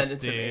like post send it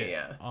to me,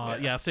 yeah,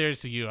 I'll send it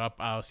to you.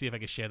 I'll see if I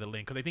can share the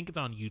link because I think it's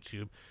on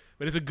YouTube.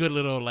 But it's a good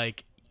little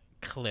like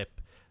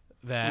clip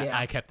that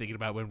I kept thinking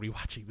about when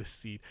rewatching this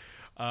scene.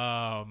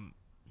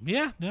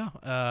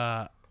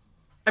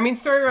 I mean,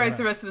 story-wise,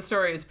 the rest of the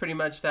story is pretty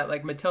much that,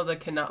 like, Matilda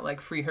cannot, like,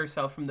 free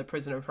herself from the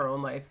prison of her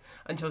own life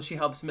until she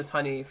helps Miss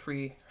Honey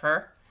free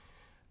her.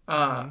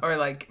 Or,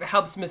 like,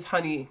 helps Miss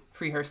Honey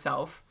free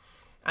herself.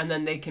 And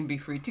then they can be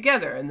freed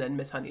together. And then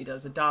Miss Honey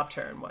does adopt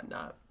her and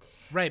whatnot.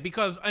 Right,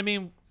 because, I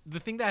mean, the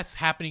thing that's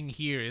happening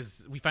here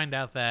is we find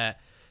out that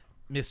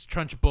Miss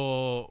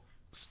Trunchbull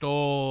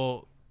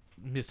stole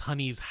Miss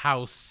Honey's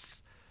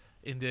house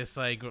in this,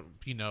 like,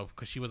 you know,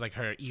 because she was, like,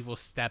 her evil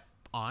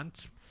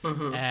step-aunt.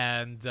 Mm-hmm.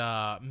 And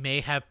may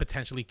have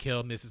potentially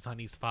killed Mrs.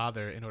 Honey's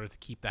father in order to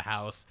keep the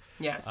house.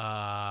 Yes.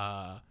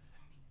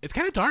 It's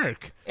kind of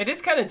dark. It is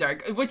kind of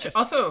dark. Which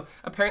also,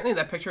 apparently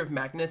that picture of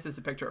Magnus is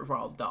a picture of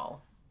Roald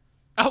Dahl.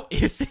 Oh,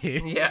 is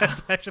it? Yeah.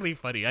 That's actually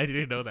funny. I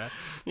didn't know that.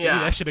 Yeah.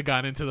 Maybe that should have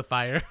gone into the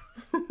fire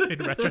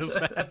in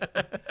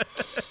retrospect.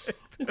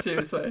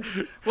 Seriously.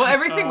 Well,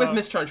 everything with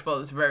Miss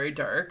Trunchbull is very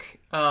dark,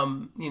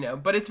 you know,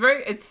 but it's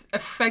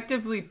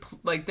effectively,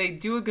 like, they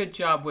do a good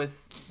job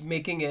with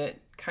making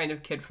it kind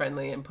of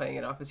kid-friendly and playing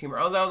it off as humor.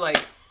 Although,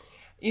 like,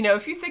 you know,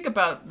 if you think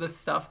about the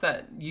stuff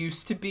that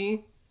used to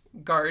be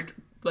geared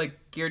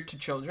to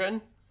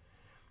children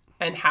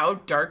and how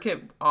dark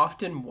it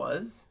often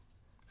was,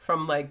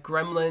 from, like,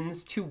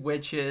 Gremlins to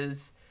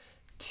Witches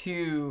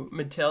to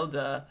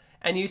Matilda,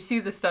 and you see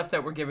the stuff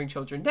that we're giving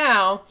children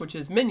now, which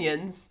is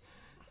Minions,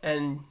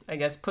 and I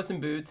guess Puss in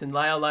Boots and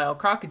Lyle Lyle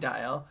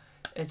Crocodile,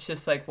 it's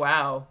just like,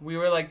 wow, we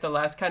were, like, the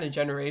last kind of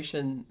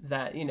generation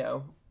that, you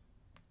know,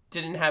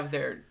 didn't have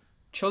their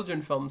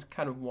children films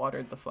kind of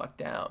watered the fuck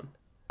down.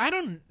 I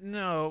don't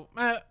know.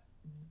 I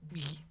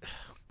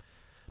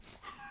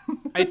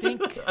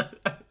think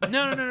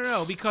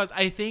no, because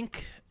I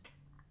think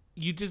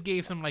you just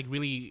gave some like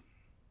really,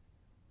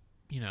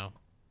 you know,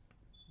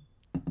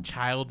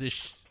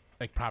 childish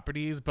like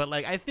properties, but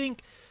like I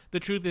think the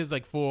truth is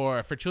like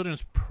for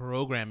children's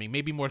programming,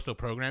 maybe more so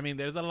programming,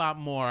 there's a lot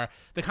more.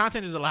 The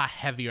content is a lot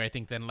heavier, I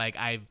think, than like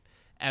I've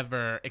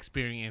ever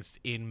experienced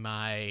in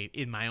my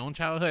own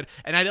childhood.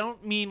 And I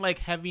don't mean like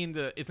heavy in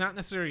the, it's not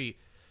necessarily,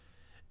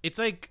 it's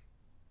like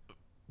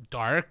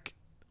dark,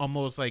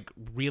 almost like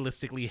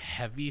realistically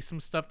heavy, some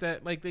stuff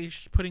that like they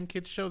put in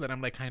kids show that I'm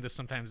like kind of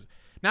sometimes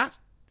not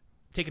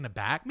taken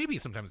aback, maybe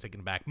sometimes taken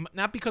aback,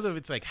 not because of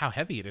it's like how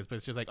heavy it is, but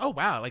it's just like, oh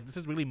wow, like this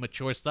is really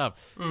mature stuff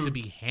to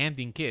be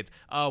handing kids.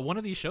 One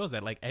of these shows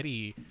that like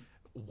Eddie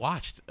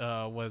watched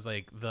was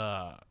like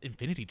the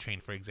Infinity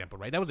Train, for example,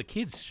 right? That was a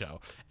kids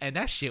show, and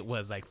that shit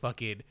was like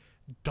fucking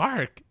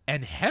dark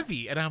and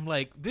heavy, and I'm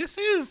like, this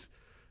is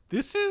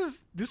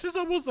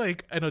almost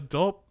like an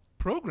adult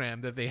program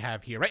that they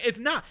have here, right? It's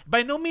not,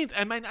 by no means,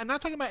 I'm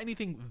not talking about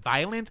anything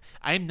violent.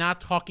 I'm not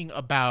talking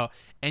about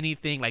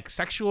anything like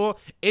sexual.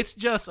 It's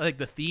just like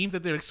the themes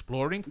that they're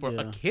exploring for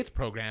a kids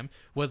program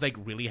was like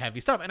really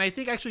heavy stuff. And I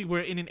think actually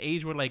we're in an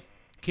age where like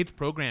kids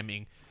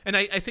programming, and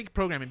I say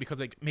programming because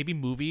like maybe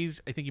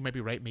movies, I think you might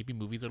be right, maybe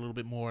movies are a little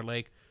bit more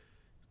like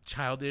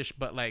childish,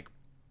 but like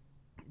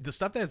the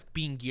stuff that's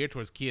being geared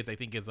towards kids, I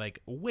think, is like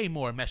way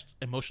more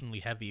emotionally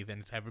heavy than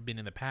it's ever been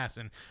in the past.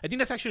 And I think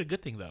that's actually a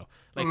good thing, though,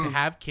 like to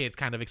have kids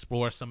kind of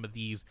explore some of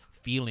these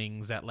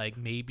feelings that like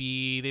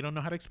maybe they don't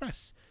know how to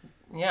express.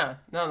 Yeah,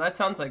 no, that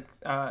sounds like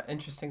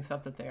interesting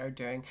stuff that they are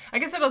doing. I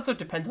guess it also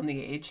depends on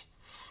the age.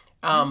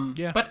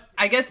 But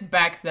I guess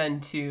back then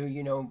too,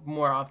 you know,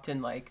 more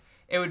often like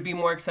it would be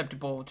more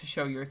acceptable to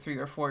show your 3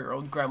 or 4 year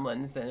old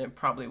Gremlins than it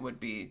probably would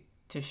be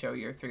to show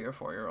your 3 or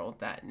 4 year old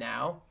that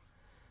now.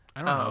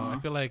 I don't know. I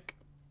feel like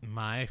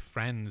my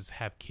friends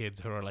have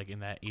kids who are like in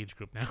that age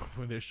group now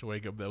when they're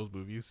showing up those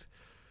movies.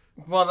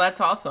 Well,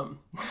 that's awesome.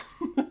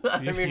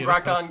 I mean,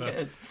 rock on,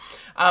 kids.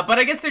 But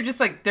I guess they're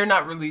just like, they're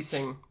not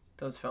releasing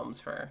those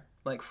films for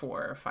like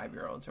 4 or 5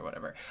 year olds or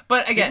whatever.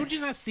 But again, we're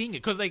just not seeing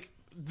it because like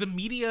the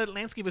media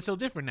landscape is so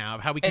different now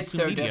of how we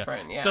consume media. It's so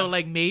different, yeah. So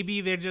like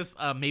maybe they're just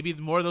maybe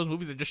more of those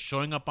movies are just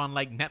showing up on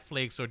like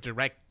Netflix or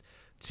direct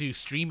to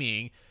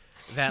streaming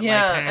that like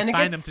parents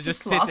find them to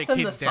just sit their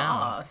kids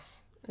down.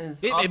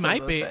 It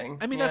might be. Thing.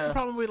 I mean, that's the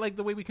problem with like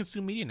the way we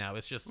consume media now.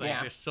 It's just like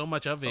there's so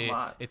much of it.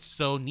 It's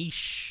so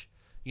niche,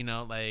 you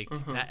know, like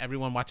not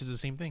everyone watches the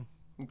same thing.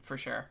 For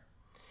sure.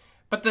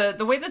 But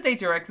the way that they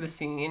direct the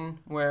scene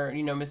where,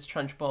 you know, Miss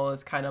Trunchbull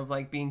is kind of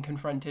like being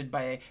confronted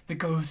by the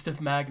ghost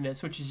of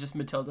Magnus, which is just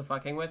Matilda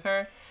fucking with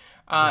her.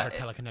 With her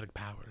telekinetic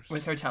powers.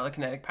 With her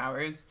telekinetic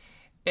powers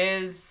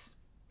is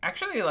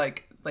actually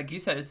like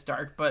you said, it's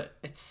dark, but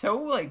it's so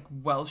like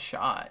well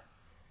shot.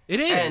 It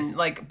is. And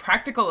like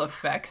practical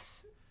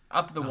effects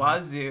up the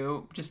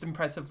wazoo, just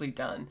impressively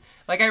done.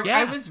 Like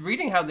I was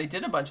reading how they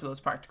did a bunch of those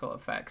practical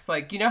effects.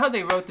 Like, you know how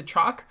they wrote the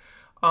chalk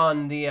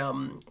on the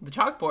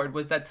chalkboard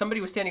was that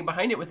somebody was standing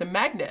behind it with a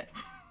magnet.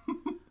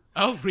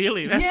 Oh,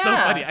 really? That's so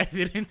funny. I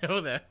didn't know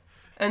that.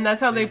 And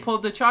that's how they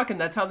pulled the chalk,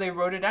 and that's how they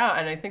wrote it out.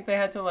 And I think they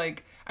had to,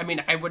 like, I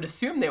mean, I would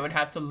assume they would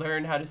have to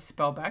learn how to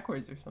spell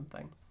backwards or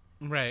something.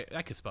 Right.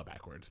 I could spell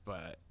backwards,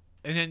 but...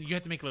 And then you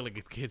have to make it look like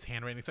a kid's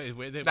handwriting. So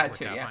That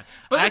too, yeah.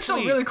 But it's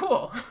still really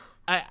cool.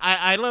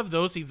 I love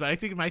those scenes, but I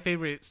think my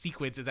favorite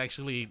sequence is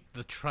actually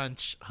the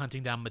Trunch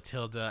hunting down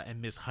Matilda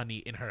and Miss Honey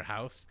in her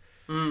house.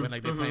 When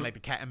like they're playing like the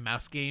cat and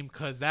mouse game,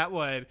 because that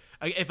one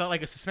it felt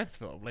like a suspense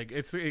film. Like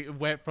it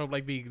went from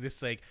like being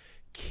this like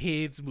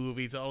kids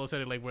movie to all of a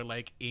sudden like we're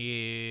like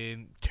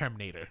in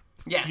Terminator.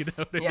 Yes, you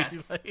know what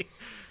yes. I mean? Like,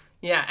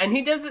 yeah, and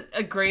he does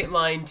a great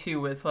line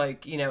too with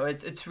like, you know,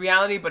 it's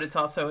reality, but it's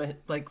also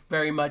like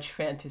very much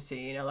fantasy.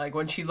 You know, like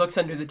when she looks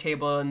under the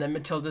table and then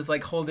Matilda's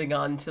like holding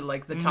on to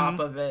like the top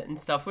of it and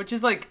stuff, which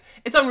is like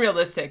it's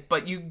unrealistic,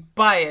 but you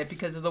buy it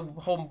because of the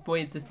whole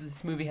way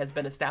this movie has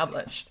been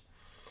established.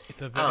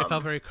 it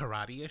felt very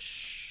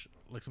karate-ish,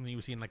 like something you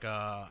would see in like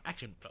a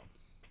action film.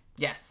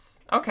 Yes.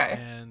 Okay.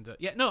 And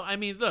I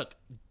mean, look,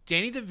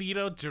 Danny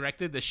DeVito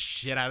directed the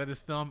shit out of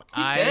this film.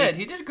 He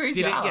did a great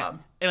job. Yeah.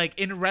 And like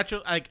in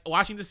retro, like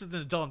watching this as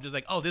an adult, I'm just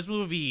like, oh, this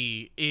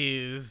movie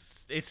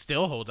it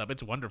still holds up.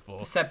 It's wonderful.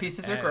 The set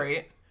pieces are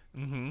great.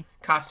 Mm-hmm.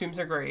 Costumes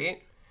are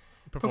great.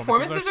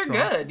 Performances are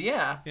good.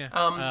 Yeah. Yeah.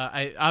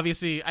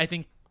 I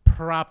think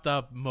propped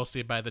up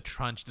mostly by the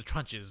Trunch. The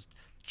Trunch is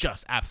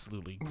just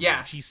absolutely great.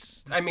 Yeah.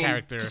 She's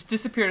character just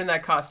disappeared in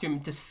that costume.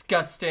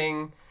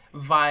 Disgusting.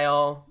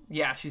 Vile.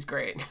 Yeah, she's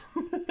great.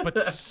 But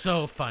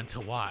so fun to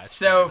watch.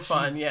 So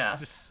fun, yeah.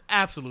 Just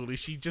absolutely.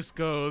 She just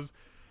goes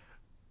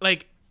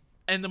like,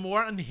 and the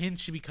more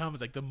unhinged she becomes,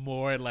 like the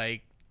more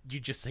like you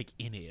just like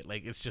in it.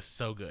 Like it's just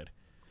so good.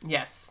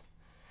 Yes.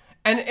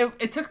 And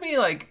it took me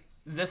like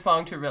this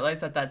long to realize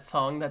that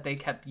song that they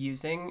kept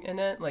using in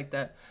it, like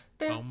that.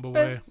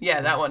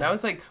 Yeah, that one. I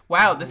was like,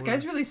 wow, this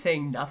guy's really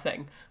saying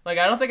nothing. Like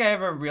I don't think I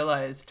ever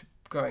realized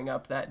growing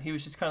up that he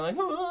was just kind of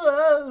like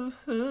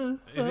I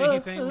think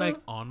he's saying like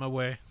on my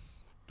way,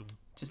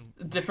 just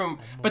different.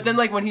 But then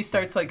like when he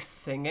starts like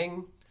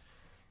singing,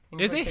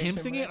 is it him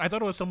singing? I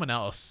thought it was someone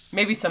else.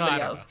 Maybe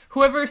somebody else.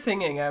 Whoever's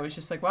singing, I was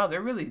just like, wow,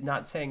 they're really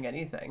not saying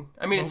anything.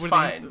 I mean, it's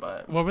fine,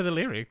 but what were the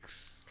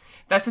lyrics?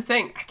 That's the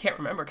thing. I can't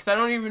remember because I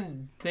don't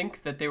even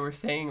think that they were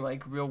saying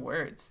like real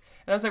words.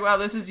 And I was like, wow,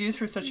 this is used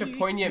for such a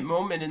poignant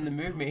moment in the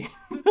movie.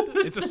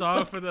 It's a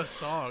song for the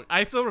song.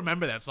 I still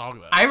remember that song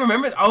though. I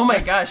remember. Oh my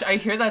gosh, I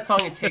hear that song.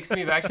 It takes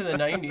me back to the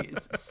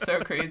 90s. It's so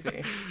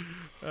crazy.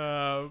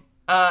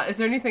 Is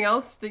there anything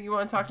else that you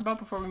want to talk about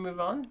before we move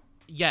on?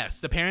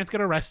 Yes, the parents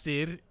get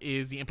arrested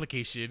is the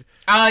implication.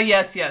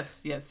 Yes.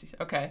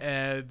 Okay.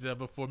 And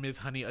before Ms.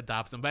 Honey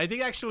adopts them. But I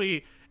think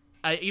actually,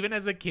 even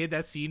as a kid,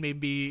 that scene made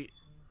me...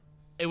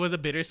 It was a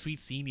bittersweet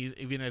scene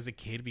even as a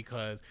kid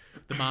because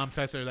the mom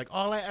says to her, like,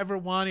 all I ever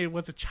wanted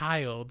was a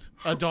child,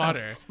 a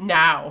daughter.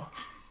 Now.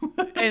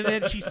 And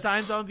then she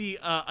signs on the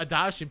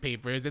adoption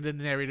papers, and then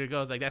the narrator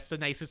goes, like, that's the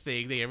nicest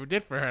thing they ever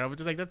did for her. I was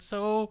just like, that's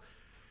so...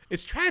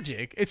 It's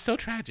tragic. It's so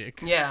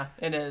tragic. Yeah,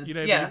 it is. You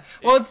know yeah.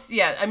 I mean?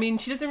 Well, I mean,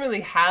 she doesn't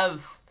really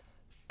have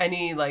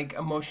any, like,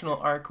 emotional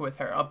arc with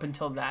her up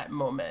until that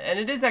moment. And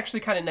it is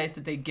actually kind of nice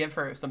that they give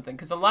her something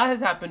because a lot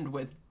has happened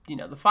with, you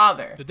know, the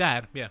father. The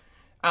dad, yeah.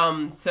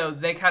 So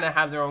they kind of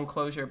have their own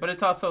closure, but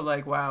it's also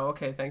like, wow,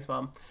 okay, thanks,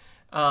 Mom.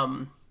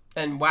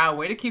 And wow,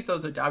 way to keep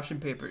those adoption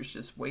papers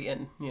just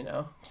waiting, you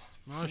know,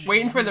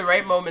 waiting for the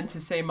right moment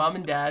to say Mom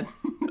and Dad.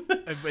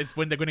 It's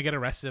when they're going to get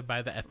arrested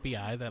by the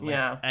FBI that, like,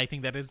 yeah. I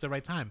think that is the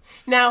right time.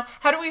 Now,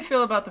 how do we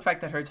feel about the fact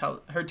that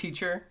her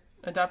teacher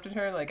adopted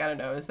her? Like, I don't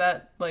know, is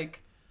that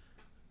like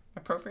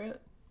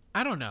appropriate?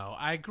 I don't know.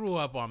 I grew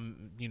up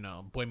on, you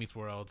know, Boy Meets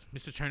World.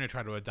 Mr. Turner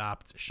tried to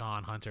adopt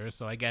Sean Hunter,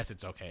 so I guess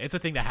it's okay. It's a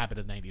thing that happened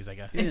in the 90s, I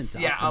guess.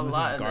 A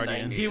lot in the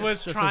 90s. He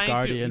was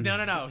trying to.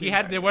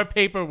 No. There were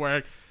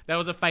paperwork. That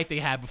was a fight they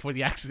had before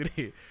the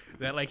accident.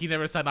 That, like, he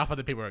never signed off on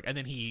the paperwork. And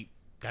then he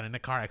got in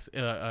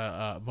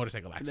a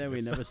motorcycle accident. Then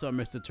we never saw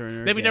Mr.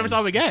 Turner. Then we never saw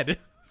him again.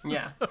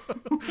 Yeah.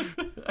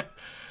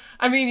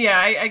 I mean, yeah,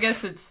 I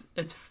guess it's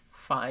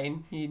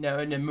fine, you know,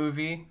 in a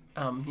movie,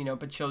 you know,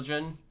 but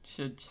children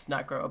should just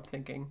not grow up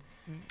thinking.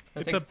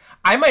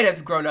 I might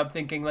have grown up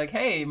thinking like,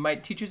 hey, my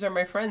teachers are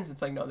my friends.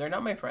 It's like, no, they're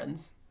not my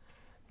friends.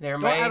 They're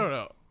my... I don't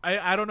know.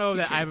 I don't know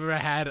teachers. That I've ever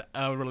had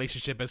a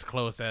relationship as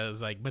close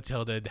as like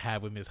Matilda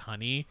had with Miss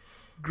Honey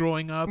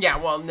growing up. Yeah,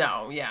 well,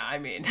 no, yeah, I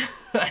mean,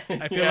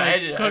 I feel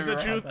like, because the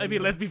truth, I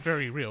mean, let's be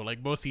very real.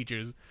 Like, most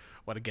teachers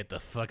want to get the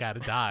fuck out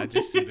of Dodge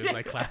as soon as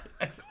like class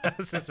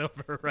is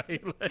over,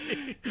 right?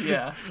 Like,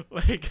 yeah.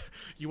 Like,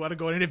 you want to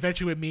go on an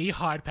adventure with me?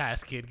 Hard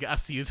pass, kid. I'll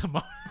see you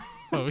tomorrow.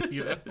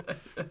 You know?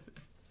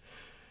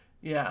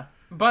 Yeah,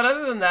 but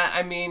other than that,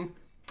 I mean,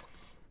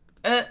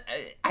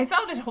 I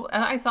thought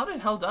it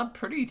held up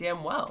pretty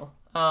damn well.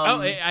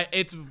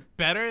 It's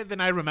better than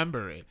I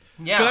remember it.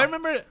 Yeah, I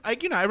remember,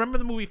 like, you know, I remember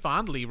the movie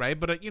fondly, right?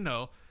 But you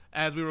know,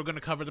 as we were going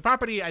to cover the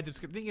property, I just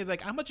kept thinking,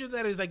 like, how much of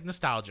that is like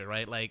nostalgia,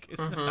 right? Like, it's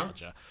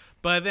nostalgia.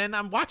 But then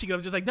I'm watching it,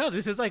 I'm just like, no,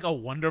 this is a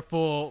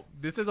wonderful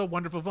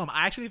film.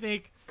 I actually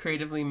think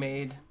creatively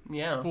made.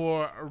 Yeah,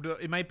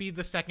 it might be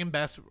the second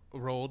best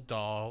Roald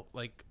Dahl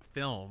like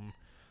film.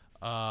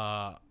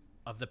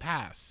 of the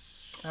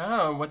past.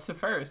 Oh, what's the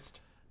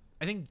first?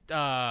 I think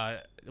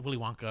Willy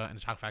Wonka and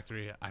the Chocolate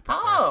Factory. I prefer.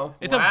 Oh,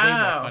 It's a way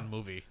wow. more fun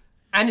movie.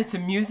 And it's a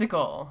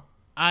musical.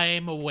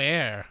 I'm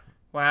aware.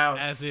 Wow.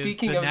 As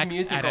Speaking is the of next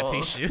musicals.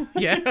 adaptation.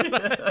 Yeah.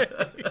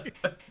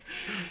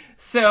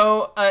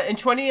 So, in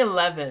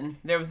 2011,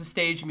 there was a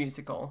stage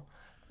musical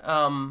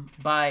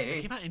by...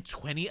 It came out in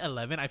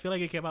 2011. I feel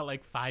like it came out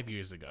like 5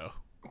 years ago.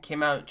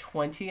 Came out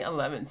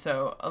 2011.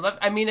 So,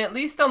 I mean, at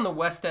least on the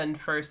West End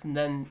first and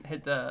then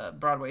hit the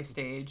Broadway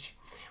stage.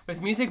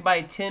 With music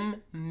by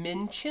Tim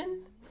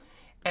Minchin.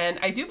 And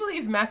I do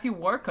believe Matthew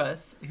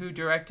Warchus, who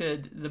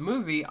directed the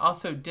movie,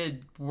 also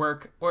did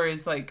work or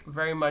is like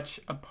very much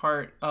a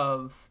part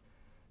of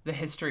the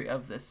history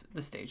of the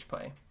stage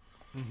play.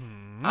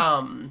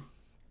 Mm-hmm.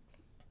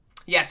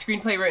 Yeah,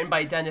 screenplay written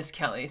by Dennis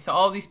Kelly. So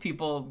all these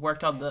people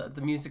worked on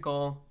the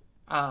musical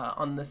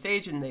on the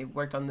stage, and they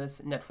worked on this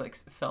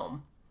Netflix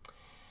film.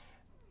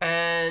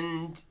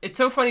 And it's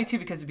so funny too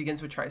because it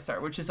begins with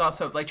TriStar, which is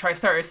also like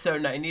TriStar is so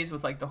 90s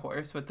with like the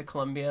horse with the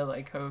Columbia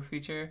like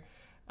co-feature.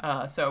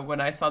 So when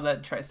I saw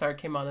that TriStar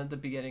came on at the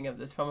beginning of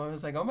this film, I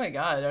was like, oh my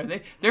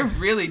God, they're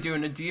really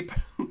doing a deep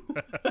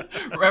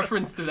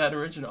reference to that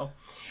original.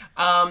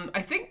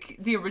 I think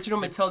the original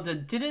Matilda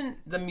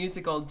the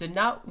musical did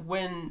not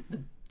win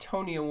the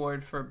Tony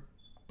Award for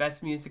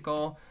Best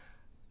Musical.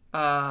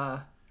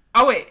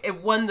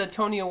 It won the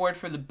Tony Award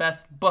for the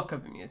Best Book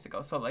of a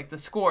Musical. So like the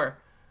score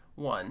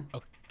won.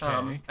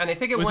 Okay. And I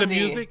think it Was won the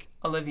music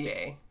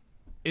Olivier.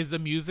 Is the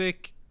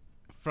music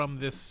from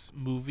this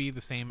movie the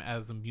same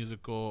as the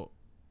musical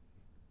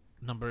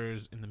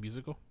numbers in the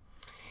musical?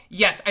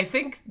 Yes, I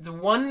think the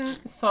one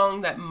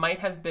song that might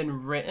have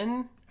been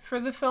written for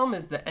the film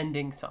is the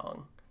ending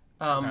song.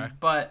 Okay.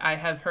 But I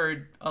have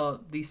heard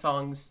these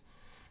songs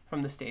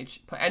from the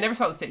stage play. I never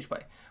saw the stage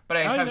play, but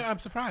I'm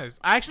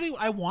surprised.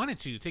 I wanted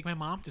to take my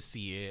mom to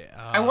see it.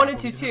 I wanted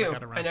but to we just too.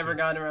 never got I never around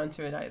got around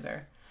to it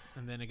either.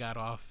 And then it got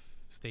off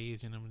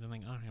stage, and I'm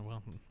like, all right,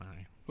 well, all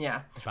right.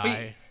 Yeah. Bye.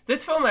 But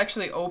this film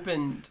actually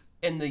opened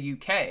in the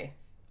UK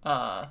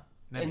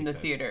in the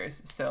sense.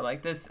 theaters. So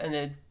like this, and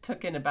it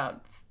took in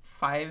about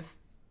 £5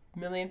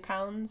 million.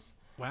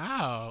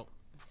 Wow.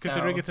 So-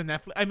 Considering it's a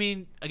Netflix. I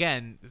mean,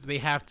 again, they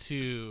have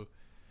to.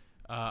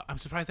 I'm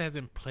surprised it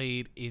hasn't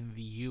played in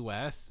the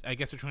U.S. I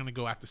guess they're trying to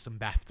go after some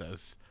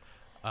BAFTAs.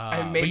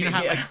 And but maybe,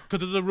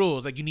 because of the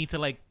rules, like you need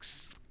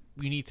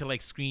to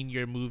screen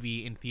your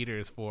movie in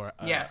theaters for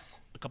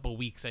yes. a couple of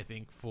weeks, I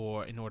think,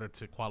 in order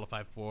to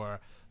qualify for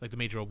like the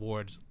major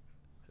awards.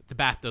 The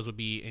BAFTAs would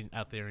be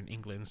out there in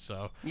England,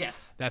 so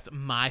Yes. that's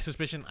my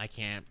suspicion. I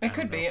It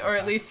could be, or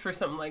at least for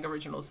something like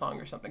original song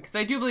or something. Because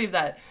I do believe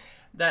that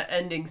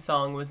ending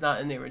song was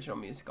not in the original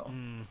musical.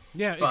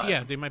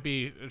 Yeah, they might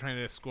be trying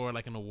to score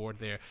like an award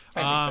there.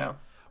 I think so.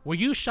 Were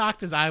you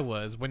shocked as I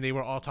was when they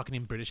were all talking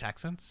in British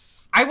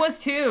accents? I was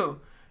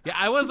too. Yeah,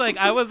 I was like,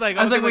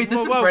 wait,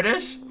 this is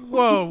British?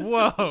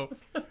 Whoa.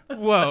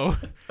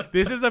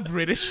 This is a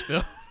British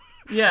film.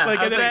 Yeah.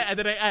 And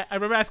then I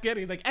remember asking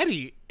Eddie, he's like,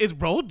 Eddie, is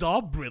Roald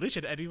Dahl British?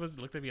 And Eddie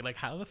looked at me like,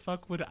 how the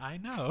fuck would I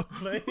know?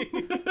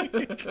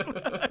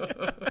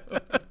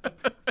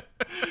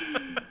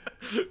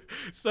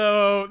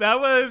 So that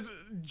was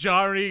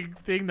jarring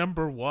thing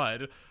number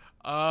one.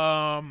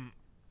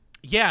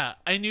 Yeah,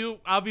 I knew,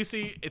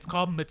 obviously, it's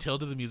called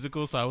Matilda the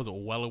Musical, so I was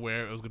well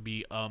aware it was going to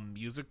be a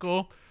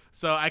musical.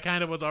 So I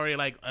kind of was already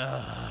like,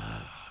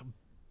 ugh.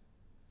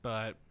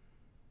 But,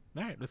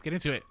 all right, let's get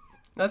into it.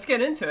 Let's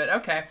get into it.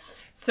 Okay.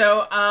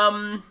 So,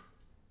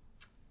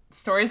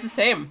 story is the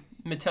same.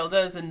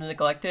 Matilda is a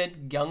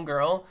neglected young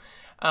girl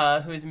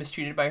who is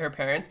mistreated by her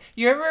parents.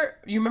 You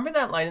remember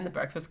that line in The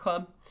Breakfast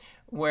Club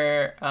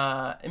where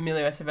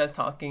Emilio Estevez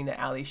talking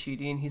to Ali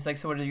Sheedy, and he's like,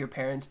 "So what do your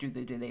parents do?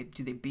 Do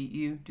they beat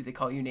you? Do they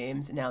call you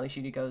names?" And Ali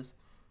Sheedy goes,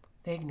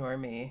 "They ignore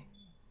me."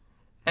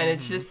 And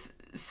it's just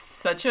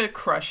such a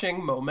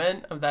crushing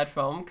moment of that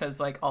film because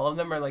like all of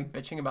them are like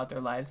bitching about their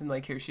lives, and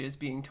like here she is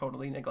being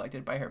totally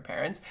neglected by her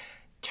parents.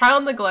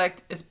 Child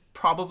neglect is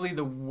probably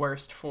the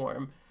worst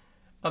form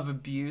of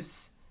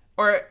abuse.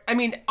 Or, I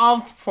mean,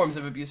 all forms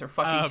of abuse are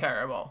fucking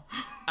terrible.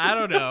 I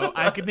don't know.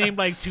 I could name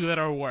like two that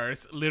are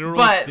worse. Literal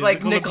but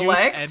like physical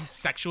neglect abuse and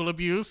sexual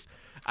abuse.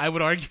 I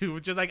would argue,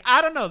 which is like,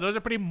 I don't know. Those are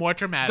pretty more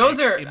traumatic.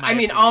 Those are,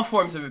 opinion. all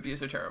forms of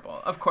abuse are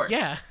terrible, of course.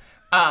 Yeah.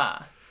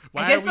 I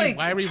guess why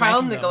are we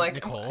child ranking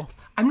neglect. them, Nicole?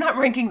 I'm not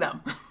ranking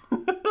them.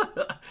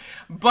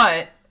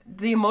 But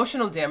the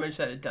emotional damage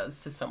that it does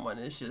to someone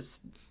is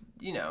just,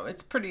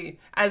 it's pretty,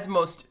 as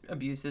most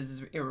abuse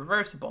is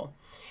irreversible.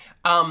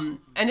 And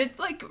it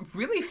like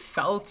really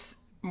felt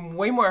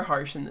way more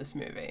harsh in this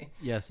movie.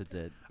 Yes, it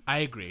did. I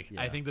agree.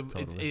 Yeah, I think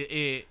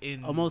totally.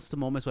 in Almost the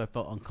moments where I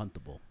felt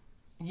uncomfortable.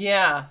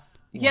 Yeah.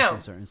 Watching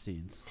certain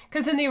scenes.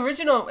 Because in the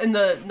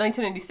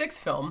 1996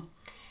 film,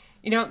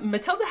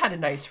 Matilda had a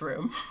nice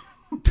room.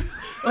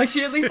 Like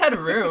she at least had a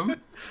room.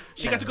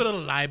 She got to go to the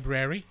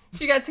library.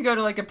 She got to go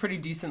to like a pretty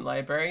decent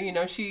library.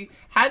 She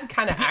had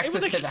kind of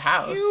access to the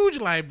house. Huge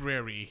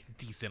library,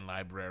 decent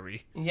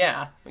library.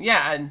 Yeah,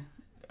 and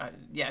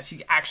yeah,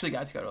 she actually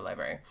got to go to a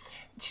library.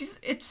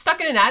 It's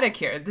stuck in an attic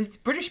here. These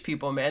British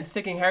people, man,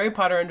 sticking Harry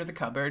Potter under the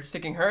cupboard,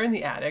 sticking her in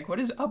the attic. What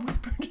is up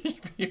with British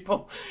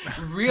people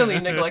really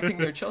neglecting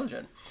their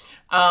children?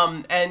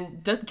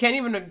 And can't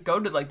even go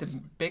to like the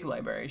big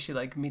library. She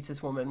like meets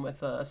this woman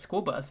with a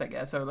school bus, I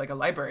guess, or like a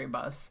library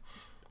bus.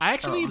 I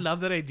actually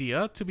love that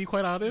idea, to be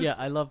quite honest. Yeah,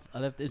 I love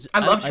this. I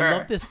loved her. I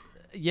love this.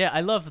 Yeah,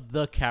 I love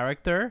the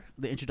character,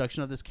 the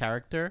introduction of this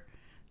character,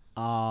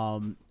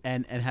 and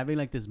having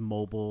like this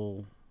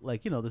mobile,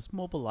 like, this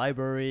mobile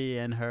library,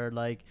 and her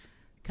like,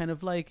 kind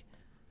of like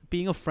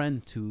being a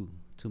friend to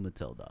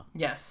Matilda.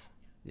 Yes.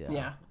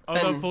 Yeah.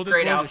 Although And full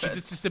great disclosure, she outfits.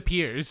 just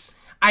disappears.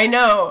 I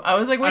know. I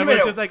was like, wait I a was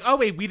minute. just like, oh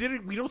wait, we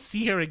don't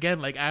see her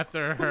again. Like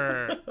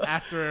after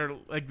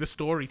like the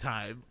story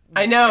time.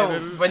 I know.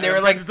 And then, When they were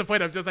I'm like,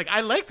 disappointed. I'm just like,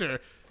 I liked her.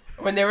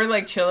 when they were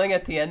like chilling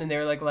at the end and they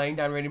were like laying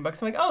down reading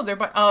books, I'm like, oh,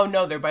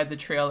 they're by the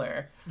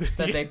trailer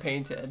that they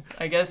painted.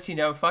 I guess,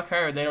 fuck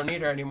her. They don't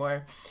need her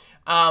anymore.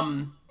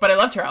 But I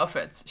loved her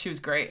outfits. She was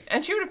great.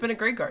 And she would have been a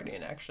great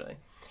guardian, actually.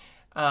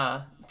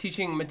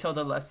 Teaching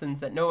Matilda lessons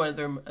that no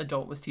other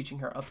adult was teaching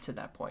her up to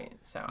that point.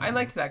 So I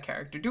liked that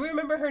character. Do we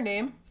remember her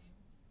name?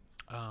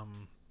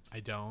 I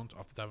don't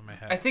off the top of my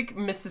head. I think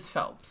Mrs.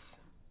 Phelps.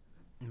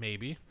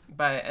 Maybe.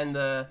 And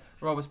the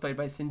role was played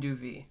by Sindhu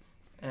V.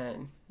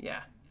 And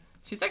yeah,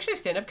 she's actually a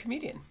stand-up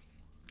comedian.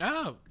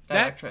 Oh, That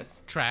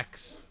actress.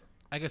 tracks.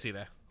 I can see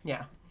that.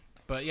 Yeah.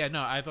 But yeah,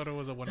 no, I thought it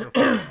was a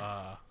wonderful,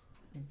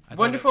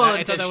 Wonderful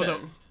I thought that was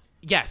addition.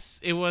 yes,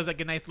 it was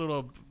like a nice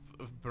little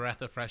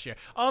breath of fresh air.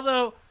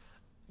 Although,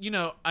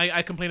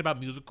 I complain about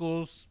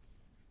musicals,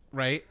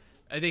 right?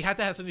 They have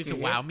to have something to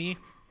wow me.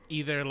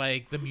 Either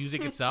like the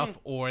music itself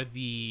or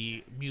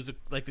the music,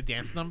 like the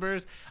dance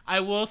numbers. I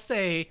will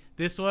say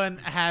this one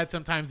had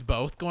sometimes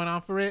both going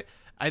on for it.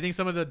 I think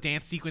some of the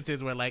dance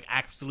sequences were like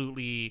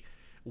absolutely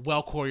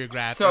well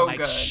choreographed, So and, like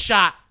good.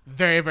 shot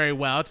very, very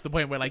well to the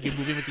point where like you're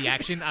moving with the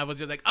action. I was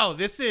just like, oh,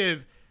 this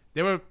is.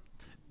 There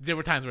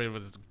were times where it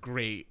was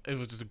great. It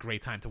was just a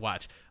great time to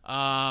watch.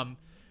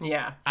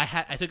 Yeah.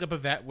 I took up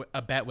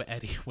a bet with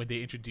Eddie when they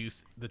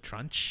introduced the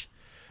Trunch.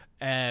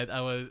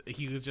 And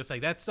he was just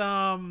like, that's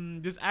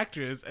this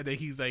actress, and then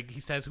he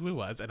says who it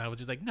was, and I was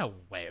just like, no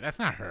way, that's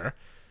not her.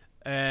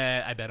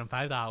 I bet him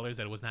 $5 that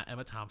it was not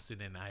Emma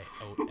Thompson, and I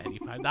owed Eddie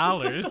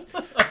 $5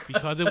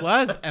 because it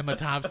was Emma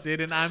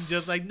Thompson, and I'm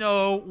just like,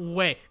 no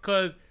way,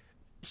 because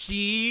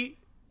she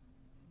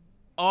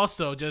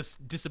also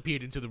just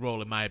disappeared into the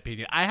role, in my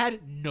opinion. I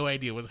had no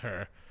idea it was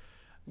her.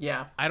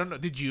 Yeah. I don't know.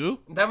 Did you?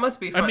 That must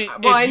be fun. I mean,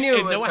 well, I if knew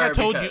it was Noah her had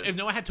told because... if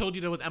Noah had told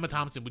you that was Emma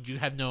Thompson, would you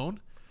have known?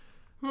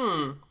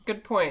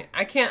 Good point.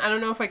 I don't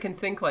know if I can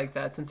think like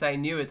that since I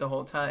knew it the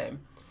whole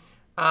time.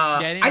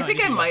 I I think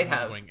I anything might about her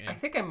have. going in. I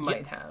think I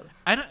might have.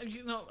 I don't.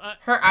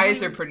 Her I don't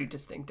eyes are even- pretty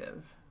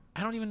distinctive.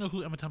 I don't even know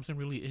who Emma Thompson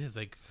really is.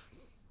 Like,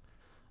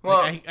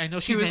 Well, I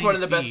know she she's was one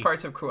of the best Maggie.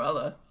 parts of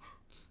Cruella.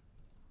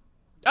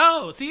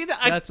 oh, see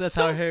that. That's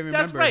how I remember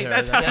That's right. her.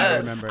 That's That's how how I I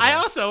remember I her.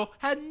 also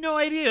had no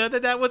idea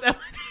that was Emma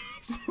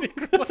Thompson.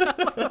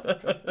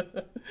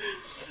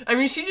 I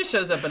mean, she just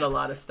shows up in a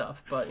lot of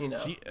stuff, but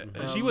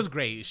She was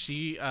great.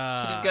 She did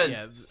good.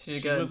 Yeah, She did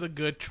she good. was a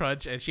good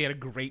trudge, and she had a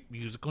great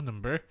musical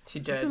number. she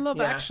She's did. in Love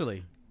yeah.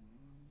 Actually.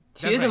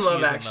 She That's is in right, she Love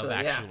is in Actually.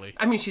 Love Yeah. Actually.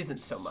 I mean, she's in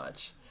so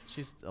much.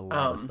 She's a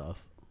lot of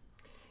stuff.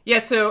 Yeah,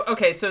 so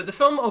the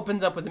film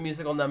opens up with a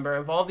musical number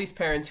of all these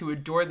parents who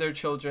adore their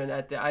children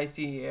at the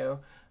ICU.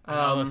 And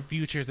all the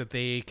futures that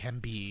they can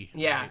be.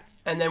 Yeah. right?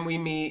 And then we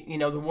meet, the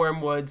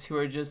Wormwoods who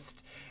are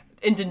just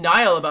in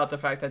denial about the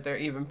fact that they're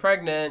even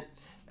pregnant.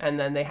 And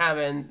then they have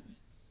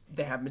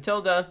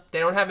Matilda. They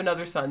don't have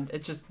another son.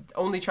 It's just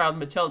only child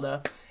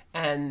Matilda.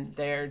 And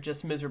they're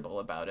just miserable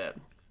about it.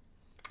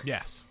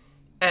 Yes.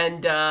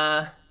 And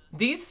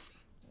these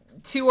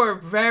two are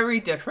very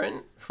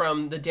different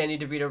from the Danny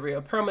DeVito,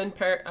 Rhea Perlman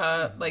pair.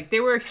 Like, they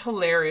were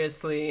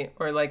hilariously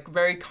or, like,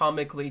 very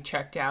comically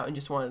checked out and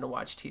just wanted to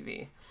watch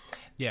TV.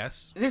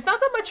 Yes. There's not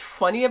that much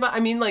funny about... I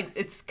mean, like,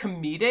 it's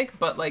comedic,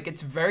 but, like,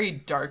 it's very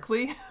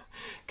darkly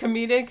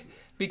comedic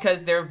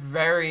because they're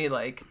very,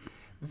 like,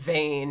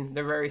 vain.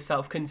 They're very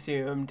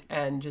self-consumed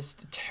and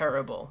just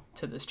terrible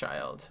to this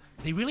child.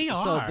 They really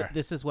are. So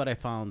this is what I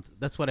found.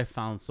 That's what I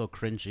found so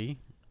cringy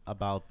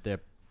about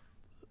their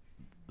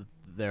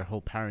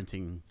whole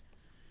parenting,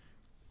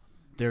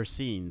 their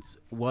scenes,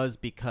 was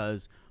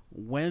because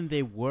when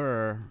they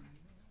were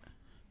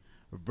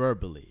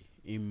verbally,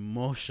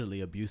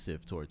 emotionally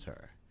abusive towards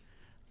her,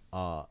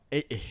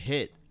 it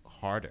hit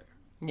harder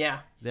Yeah.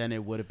 than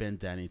it would have been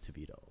Danny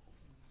DeVito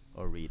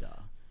or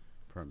Rita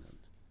Perlman.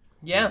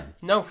 Yeah.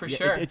 No, for Yeah,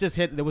 sure. it just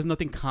hit. There was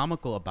nothing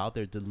comical about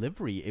their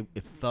delivery.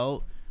 It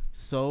felt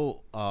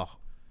so.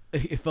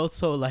 It felt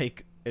so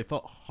like it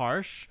felt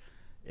harsh.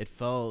 It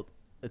felt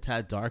a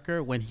tad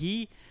darker when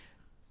he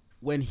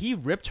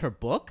ripped her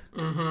book.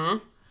 Mm-hmm.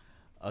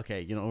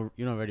 Okay, you know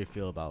how you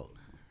feel about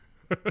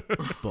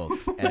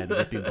books and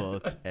ripping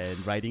books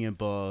and writing in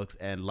books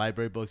and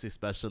library books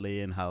especially,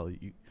 and how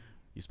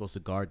You're supposed to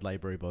guard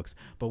library books.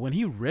 But when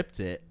he ripped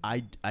it,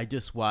 I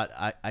just felt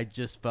I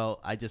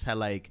just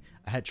had I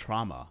had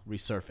trauma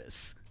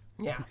resurface.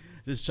 Yeah.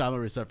 Just trauma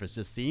resurface,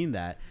 just seeing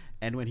that.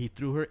 And when he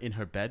threw her in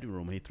her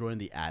bedroom, when he threw her in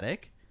the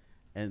attic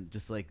and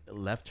just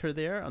left her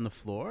there on the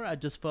floor, I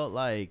just felt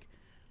like,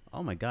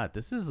 oh my God,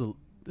 this is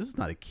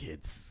not a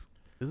kid's.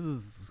 This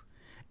is,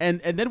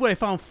 and then what I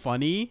found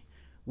funny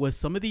was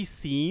some of these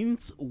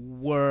scenes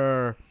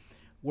were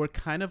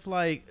kind of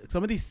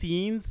some of these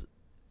scenes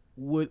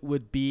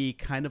would be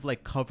kind of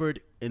covered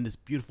in this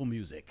beautiful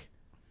music,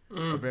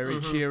 or very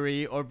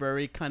cheery, or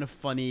very kind of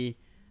funny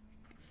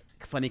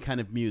kind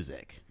of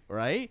music,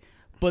 right?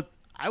 But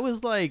I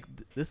was like,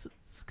 this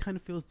kind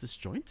of feels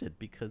disjointed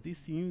because these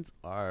scenes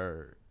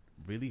are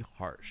really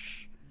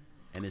harsh,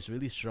 and it's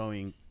really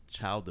showing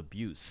child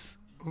abuse.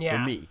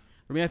 Yeah.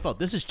 For me, I felt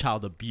this is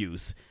child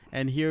abuse,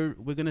 and here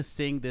we're gonna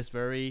sing this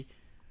very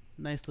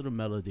nice little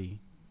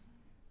melody.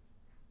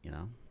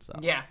 So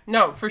Yeah,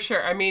 no, for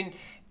sure. I mean,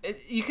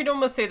 you could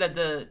almost say that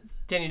the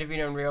Danny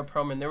DeVito and Rio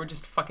Perlman, they were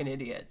just fucking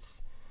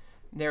idiots.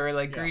 They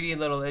were greedy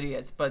little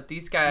idiots. But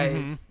these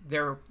guys,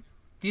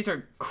 these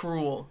are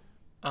cruel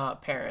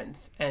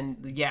parents,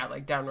 and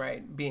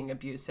downright being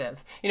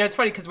abusive. It's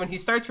funny because when he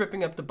starts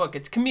ripping up the book,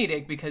 it's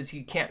comedic because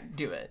he can't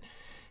do it.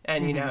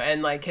 And,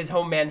 and his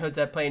whole manhood's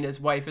at play, and his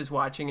wife is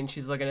watching, and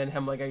she's looking at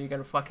him like, are you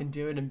going to fucking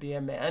do it and be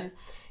a man?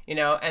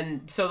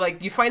 And so,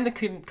 you find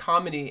the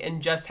comedy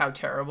in just how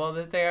terrible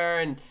that they are.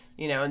 And,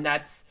 and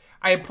that's,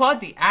 I applaud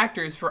the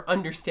actors for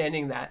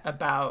understanding that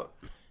about,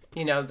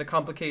 the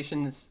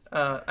complications,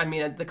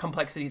 the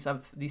complexities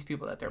of these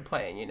people that they're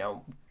playing,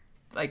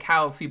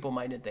 how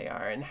feeble-minded they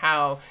are and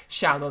how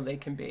shallow they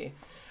can be.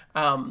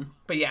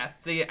 But yeah,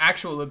 the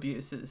actual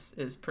abuse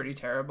is pretty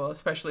terrible,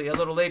 especially a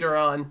little later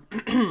on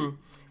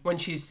when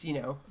she's,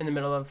 in the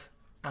middle of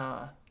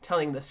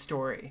telling the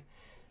story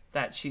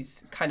that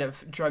she's kind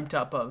of dreamt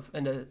up of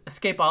an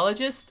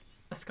escapologist.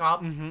 Is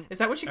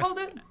that what she called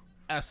it?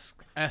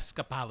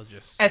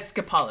 Escapologists.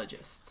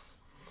 Escapologists.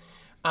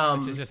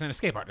 Which is just an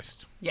escape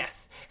artist.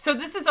 Yes. So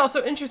this is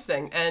also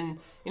interesting. And,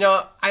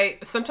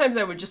 sometimes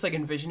I would just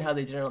envision how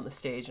they did it on the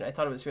stage, and I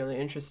thought it was really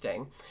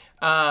interesting.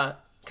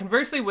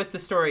 Conversely, with the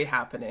story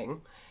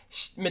happening,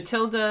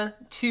 Matilda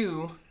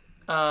to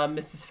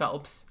Mrs.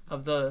 Phelps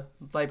of the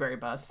library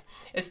bus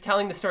is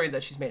telling the story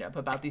that she's made up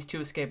about these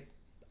two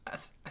I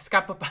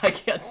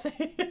can't say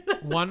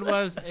it. One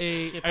was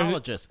a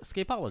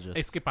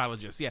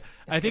escapologist. Yeah,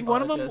 I think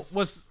one of them was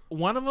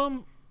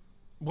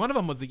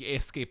the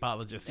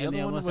escapologist. The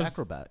other one was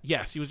acrobat.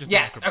 Yes, he was just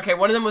yes. an acrobat. Okay,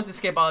 one of them was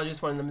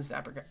escapologist. One of them is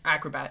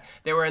acrobat.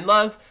 They were in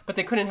love, but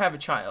they couldn't have a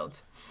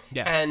child.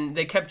 Yes. And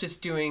they kept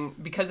just doing,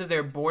 because of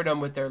their boredom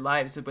with their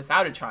lives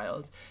without a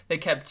child, they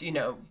kept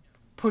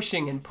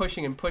pushing and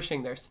pushing and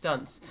pushing their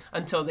stunts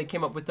until they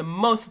came up with the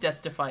most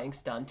death-defying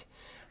stunt.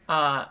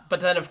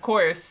 But then, of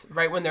course,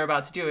 right when they're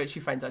about to do it, she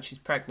finds out she's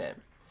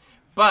pregnant.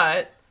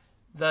 But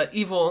the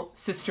evil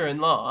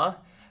sister-in-law,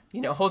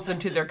 holds them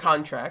to their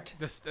contract.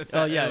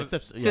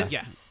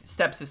 Stepsister.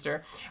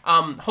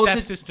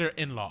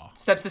 Stepsister-in-law.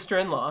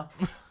 Stepsister-in-law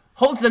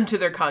holds them to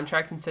their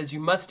contract and says, you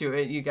must do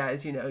it. You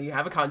guys, you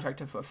have a contract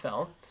to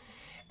fulfill.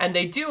 And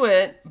they do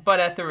it, but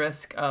at the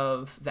risk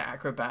of the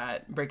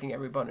acrobat breaking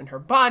every bone in her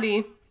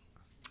body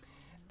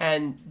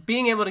and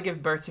being able to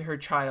give birth to her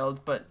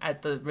child, but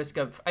at the risk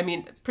of,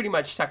 pretty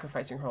much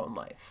sacrificing her own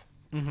life.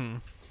 Mm-hmm.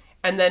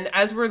 And then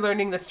as we're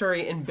learning the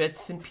story in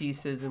bits and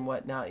pieces and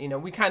whatnot,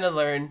 we kind of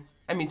learn,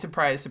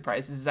 surprise,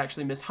 surprise, this is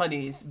actually Miss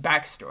Honey's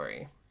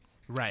backstory.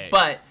 Right.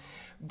 But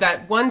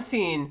that one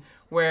scene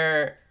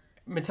where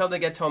Matilda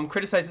gets home,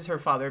 criticizes her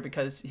father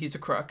because he's a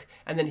crook,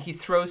 and then he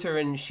throws her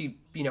and she,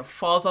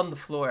 falls on the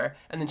floor,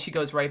 and then she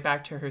goes right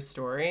back to her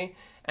story.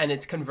 And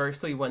it's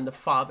conversely when the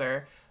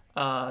father,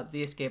 the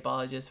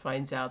escapologist,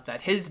 finds out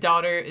that his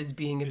daughter is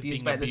being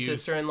abused by the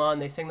sister-in-law,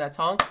 and they sing that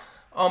song.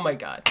 Oh my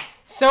God.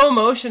 So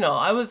emotional.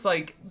 I was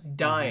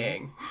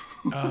dying.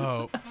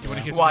 Oh, you want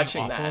to hear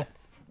watching awful? That.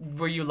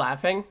 Were you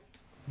laughing?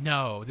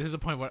 No, this is a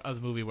point of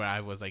the movie where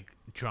I was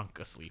drunk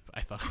asleep,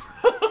 I thought.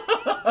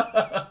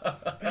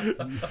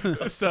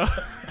 So,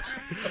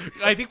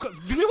 I think,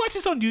 did we watch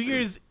this on New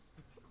Year's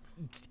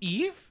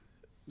Eve?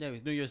 Yeah, it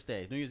was New Year's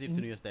Day. New Year's Eve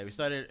to New Year's Day. We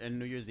started on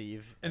New Year's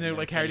Eve. And then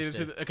carried it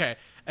into okay.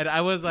 And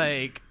I was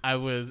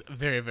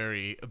very,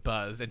 very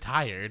buzzed and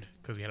tired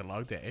because we had a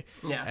long day.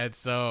 Yeah. And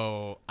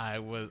so I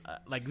was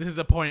this is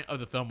a point of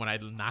the film when I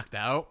knocked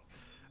out.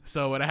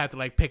 So when I had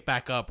to pick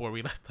back up where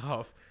we left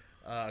off,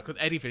 because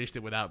Eddie finished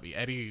it without me.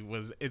 Eddie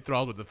was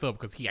enthralled with the film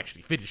because he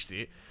actually finished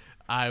it.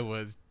 I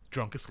was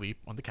drunk asleep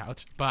on the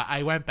couch, but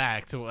I went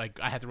back to I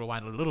had to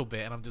rewind a little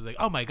bit, and I'm just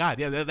oh my God,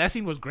 yeah, that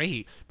scene was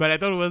great. But I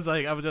thought it was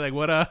I was just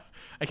what I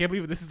can't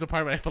believe this is the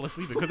part where I fell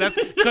asleep because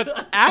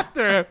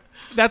after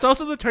that's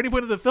also the turning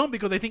point of the film,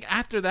 because I think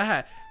after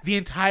that the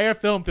entire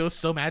film feels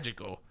so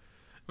magical.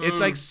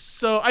 It's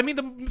so,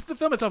 the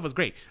film itself was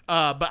great,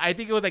 but I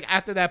think it was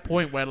after that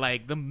point where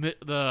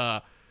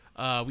the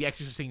we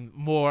actually start seeing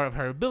more of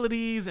her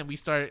abilities, and we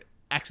start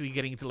actually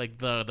getting into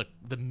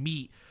the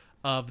meat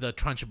of the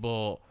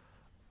Trunchbull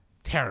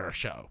terror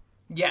show.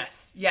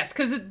 Yes, yes,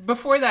 because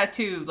before that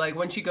too, like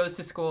when she goes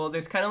to school,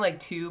 there's kind of like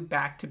two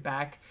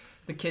back-to-back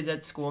the kids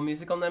at school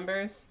musical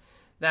numbers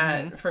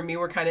that for me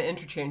were kind of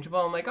interchangeable.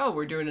 I'm like, oh,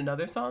 we're doing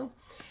another song.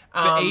 The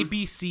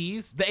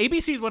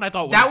ABCs one I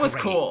thought was That was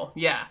great. cool.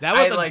 Yeah, That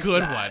was I a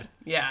good that. one.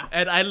 Yeah,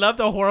 And I love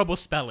the horrible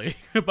spelling,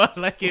 but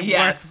like it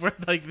Yes.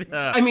 worked for like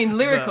the, I mean,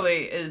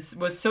 lyrically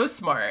was so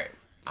smart.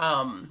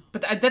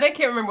 But then I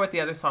can't remember what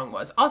the other song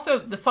was. Also,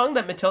 the song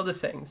that Matilda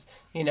sings,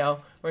 you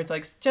know, where it's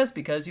like, just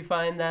because you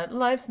find that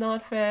life's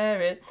not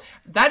fair,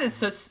 that is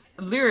just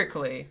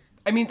lyrically.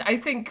 I mean, I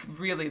think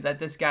really that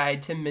this guy,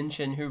 Tim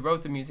Minchin, who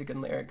wrote the music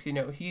and lyrics, you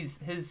know,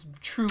 his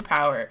true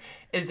power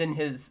is in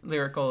his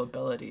lyrical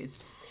abilities.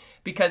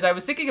 Because I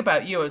was thinking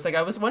about you. I was like,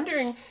 I was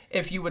wondering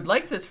if you would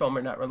like this film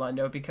or not,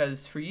 Rolando,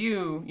 because for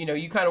you, you know,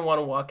 you kind of want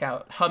to walk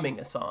out humming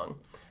a song.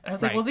 And I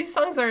was like, Right. well, these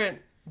songs aren't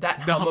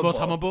that the hummable. most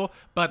hummable,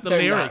 but the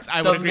They're lyrics, not.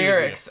 I The would agree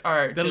lyrics with you.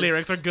 are The just,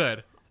 lyrics are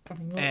good.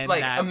 And like,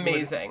 that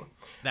amazing.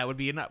 That would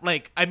be enough.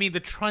 Like, I mean,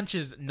 the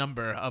Trunch's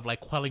number of like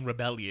quelling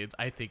rebellions,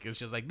 I think is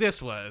just like,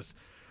 this was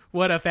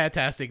what a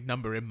fantastic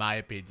number in my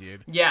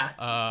opinion.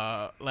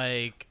 Yeah.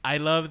 Like I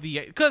love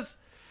because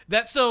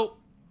that so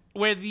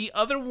where the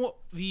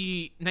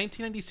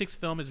 1996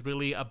 film is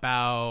really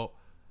about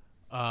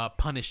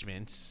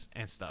punishments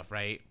and stuff,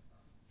 right?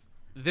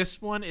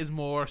 This one is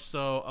more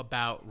so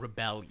about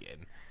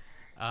rebellion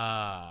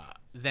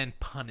than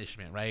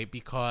punishment, right?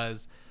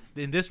 Because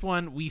in this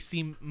one we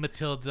see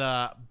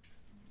Matilda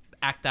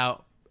act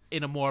out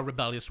in a more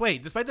rebellious way,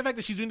 despite the fact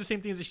that she's doing the same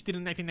things that she did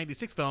in the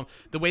 1996 film.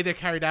 The way they're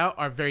carried out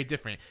are very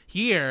different.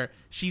 Here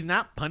she's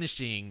not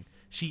punishing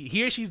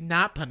she's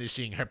not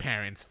punishing her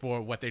parents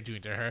for what they're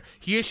doing to her.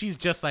 Here she's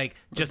just like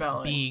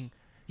Rebelling.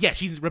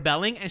 she's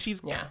rebelling, and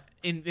she's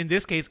in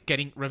this case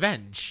getting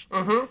revenge,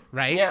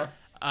 right?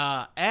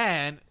 Yeah.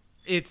 And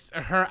it's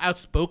her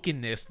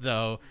outspokenness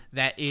though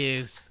that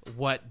is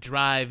what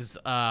drives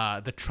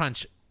the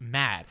Trunch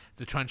mad.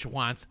 The Trunch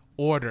wants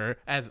order,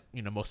 as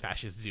you know most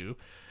fascists do,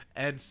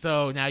 and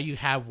so now you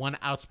have one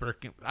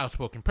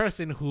outspoken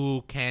person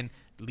who can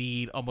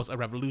lead almost a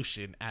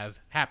revolution,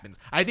 as happens.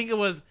 I think it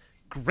was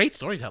great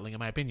storytelling, in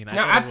my opinion.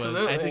 No,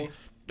 absolutely.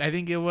 I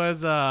think it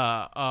was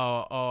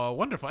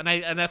wonderful,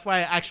 and that's why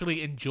I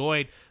actually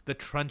enjoyed the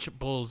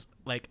Trunchbull's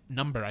like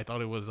number. I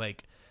thought it was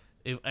like,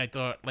 I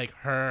thought like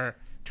her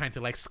trying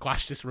to like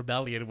squash this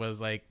rebellion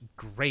was like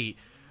great.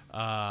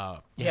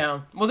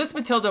 Yeah. Well, this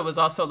Matilda was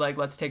also like,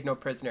 let's take no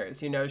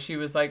prisoners. You know, she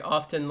was like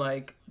often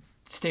like,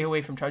 stay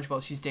away from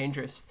Trunchbull. She's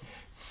dangerous.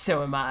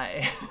 So am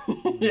I.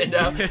 You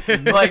know,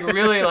 like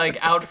really like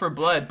out for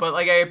blood. But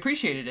like I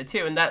appreciated it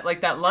too, and that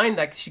like that line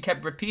that she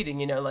kept repeating.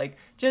 You know, like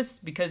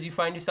just because you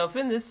find yourself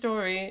in this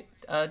story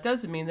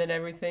doesn't mean that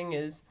everything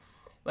is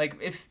like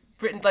if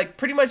like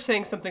pretty much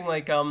saying something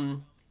like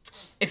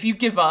if you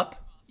give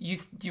up,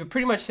 you're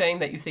pretty much saying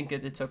that you think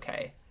that it's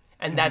okay.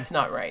 And that's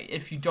not right.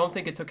 If you don't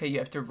think it's okay, you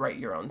have to write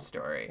your own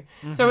story.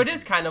 So it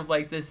is kind of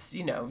like this,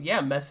 you know,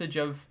 message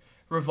of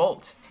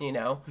revolt, you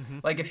know?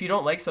 Like if you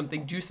don't like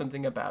something, do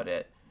something about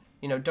it.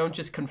 You know, don't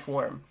just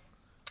conform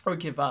or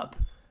give up.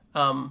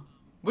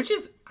 Which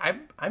is,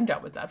 I'm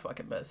down with that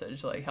fucking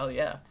message. Like, hell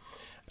yeah.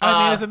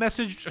 I mean, as a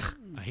message,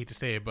 I hate to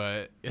say it,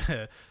 but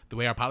the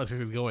way our politics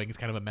is going, it's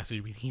kind of a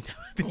message we need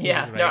to use,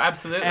 Yeah, right? no,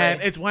 absolutely.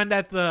 And it's one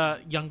that the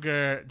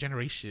younger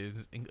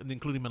generations,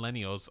 including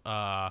millennials,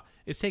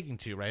 is taking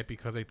to, right?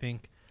 Because I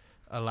think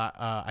a lot.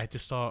 I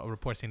just saw a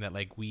report saying that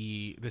like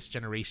this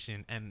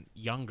generation and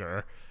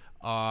younger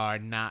are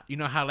not. You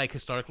know how like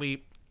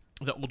historically,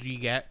 the older you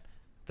get,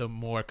 the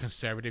more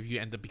conservative you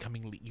end up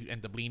becoming. You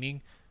end up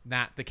leaning.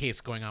 Not the case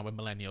going on with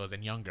millennials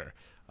and younger.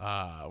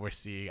 We're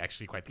seeing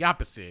actually quite the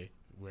opposite.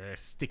 We're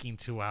sticking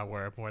to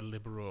our more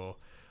liberal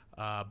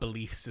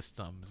belief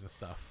systems and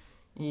stuff.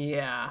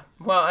 Yeah.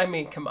 Well, I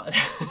mean, come on.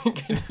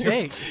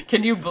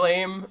 Can you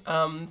blame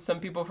some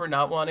people for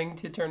not wanting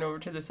to turn over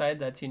to the side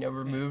that's, you know,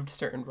 removed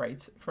certain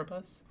rights from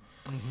us?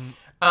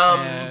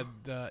 And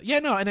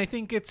and I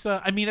think it's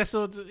I mean,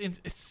 so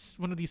it's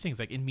one of these things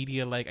like in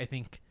media, like I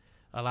think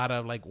a lot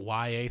of like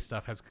YA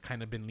stuff has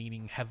kind of been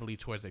leaning heavily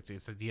towards like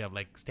this idea of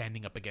like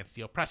standing up against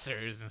the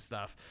oppressors and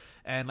stuff,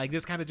 and like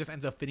this kind of just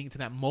ends up fitting into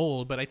that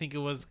mold. But I think it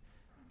was,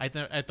 I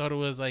thought it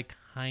was like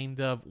kind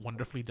of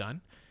wonderfully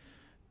done,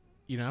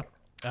 you know.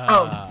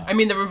 I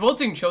mean the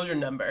revolting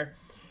children number,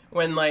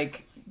 when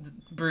like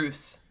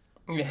Bruce,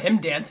 you know, him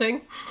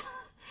dancing.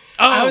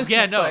 I was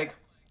just like,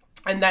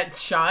 and that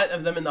shot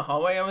of them in the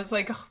hallway, I was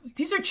like, oh,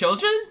 these are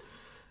children.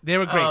 They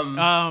were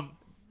great.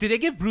 Did they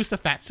give Bruce a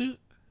fat suit?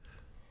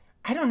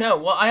 I don't know.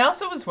 Well, I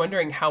also was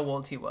wondering how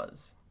old he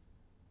was.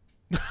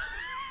 Because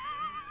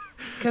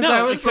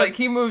like,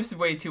 he moves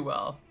way too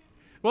well.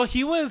 Well,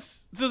 he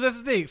was. So that's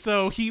the thing.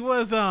 So he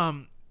was.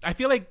 I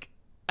think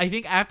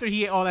after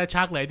he ate all that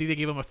chocolate, I think they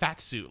gave him a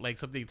fat suit, like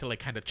something to like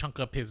kind of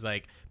chunk up his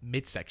like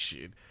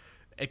midsection,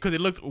 because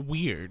it looked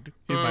weird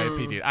in my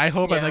opinion. I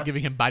hope I'm not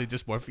giving him body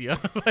dysmorphia.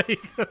 Like,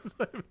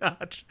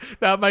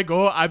 not my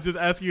goal. I'm just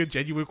asking a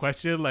genuine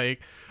question.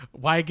 Like,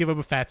 why give him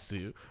a fat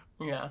suit?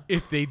 Yeah.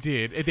 If they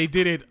did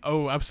it,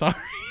 oh, I'm sorry.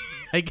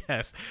 I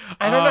guess.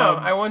 I don't know.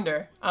 I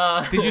wonder.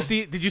 Did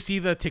you see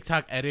the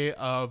TikTok edit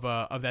of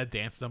that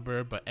dance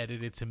number, but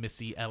edited to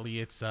Missy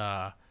Elliott's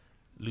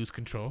 "Lose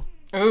Control"?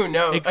 Oh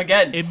no!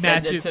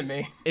 Send it to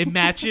me. It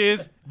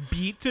matches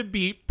beat to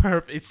beat.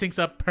 Perfect. It syncs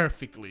up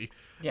perfectly.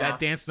 Yeah. That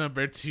dance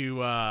number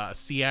to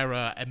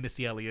Sierra and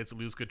Missy Elliott's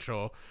 "Lose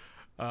Control."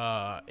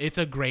 It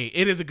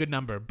is a good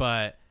number,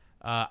 but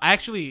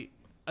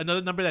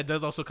another number that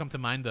does also come to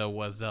mind though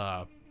was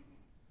the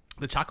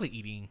chocolate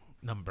eating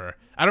number.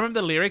 I don't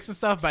remember the lyrics and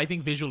stuff, but I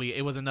think visually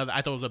it was another.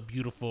 I thought it was a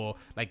beautiful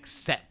like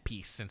set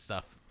piece and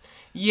stuff.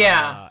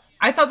 Yeah,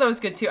 I thought that was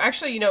good too.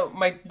 Actually,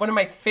 one of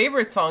my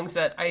favorite songs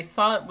that I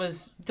thought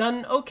was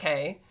done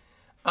okay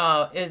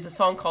is a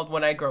song called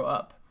 "When I Grow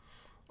Up,"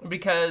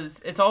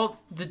 because it's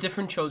all the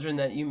different children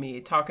that you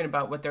meet talking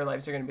about what their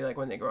lives are going to be like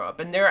when they grow up,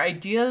 and their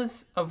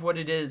ideas of what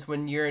it is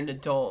when you're an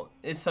adult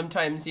is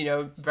sometimes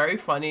very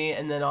funny,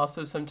 and then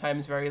also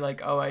sometimes very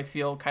like, oh, I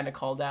feel kind of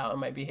called out on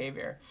my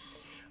behavior,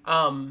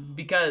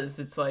 because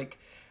it's like,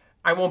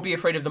 I won't be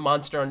afraid of the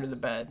monster under the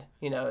bed,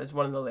 is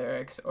one of the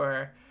lyrics,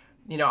 or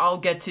I'll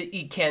get to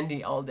eat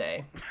candy all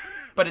day.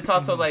 But it's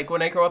also like,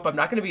 when I grow up, I'm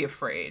not going to be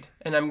afraid,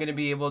 and I'm going to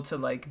be able to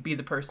like be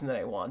the person that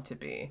I want to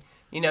be.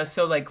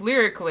 So like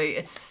lyrically,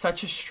 it's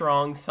such a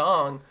strong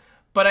song.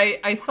 But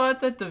I thought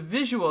that the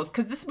visuals,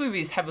 because this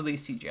movie is heavily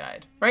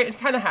CGI'd, right? It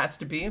kind of has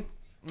to be.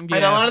 Yeah,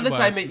 and a lot of the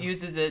time it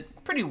uses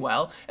it pretty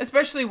well,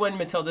 especially when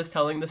Matilda's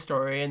telling the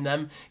story and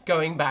them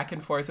going back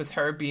and forth with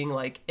her being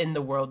like in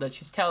the world that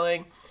she's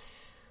telling.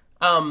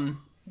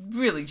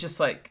 Really just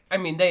like,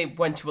 they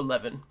went to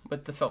 11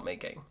 with the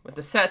filmmaking, with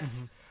the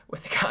sets,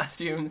 with the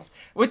costumes,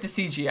 with the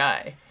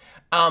CGI.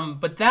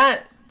 But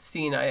that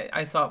scene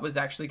I thought was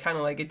actually kind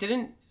of like, it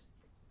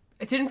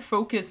didn't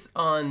focus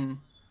on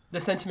the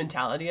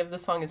sentimentality of the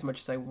song as much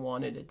as I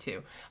wanted it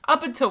to.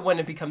 Up until when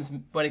it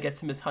gets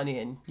to Miss Honey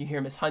and you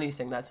hear Miss Honey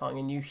sing that song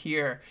and you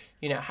hear,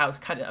 how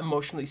kind of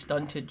emotionally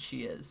stunted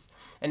she is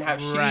and how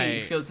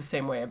she feels the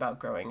same way about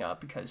growing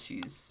up because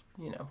she's,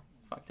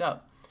 fucked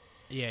up.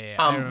 Yeah.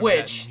 I remember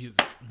which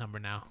that number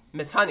now.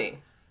 Miss Honey.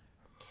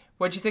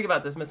 What'd you think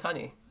about this Miss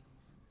Honey?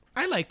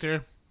 I liked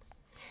her.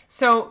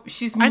 So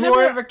she's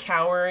more of a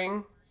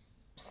cowering,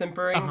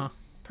 simpering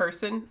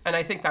person, and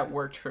I think that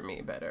worked for me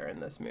better in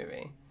this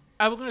movie.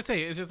 I was gonna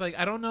say, it's just like,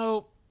 I don't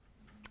know.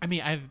 If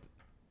I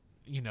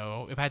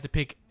had to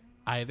pick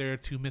either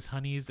two Miss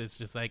Honeys, it's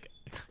just like,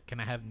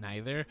 can I have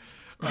neither?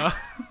 I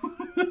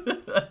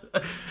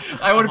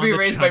want to be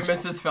raised by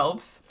Mrs.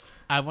 Phelps.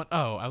 I was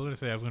gonna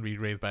say I was gonna be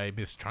raised by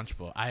Miss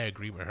Trunchbull. I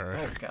agree with her.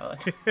 Oh god.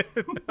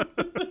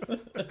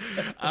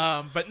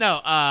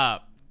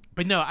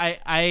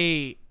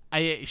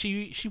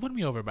 She won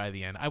me over by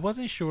the end. I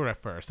wasn't sure at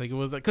first. Like, it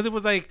was like, because it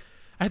was like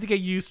I had to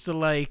get used to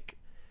like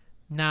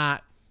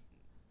not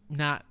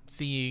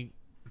seeing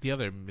the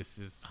other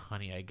Mrs.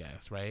 Honey, I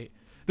guess, right?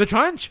 The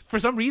Trunch, for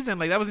some reason,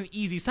 like, that was an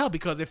easy sell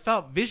because it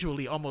felt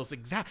visually almost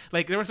exact.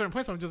 Like, there were certain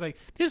points where I'm just like,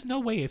 there's no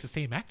way it's the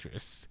same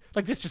actress.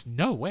 Like, there's just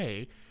no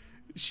way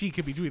she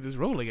could be doing this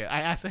role again. I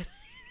asked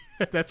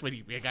that's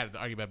when we got into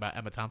an argument about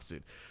Emma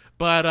Thompson.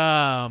 But,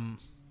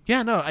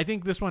 I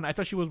think this one, I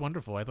thought she was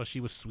wonderful. I thought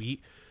she was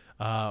sweet.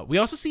 We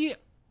also see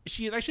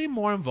she is actually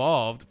more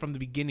involved from the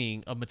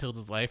beginning of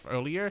Matilda's life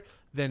earlier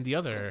than the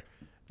other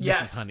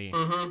Mrs. Honey.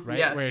 Right?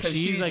 Yes, because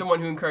she's like, the one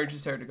who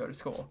encourages her to go to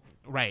school.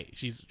 Right.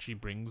 She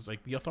brings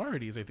like the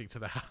authorities, I think, to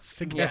the house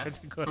to get her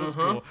to go to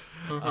school.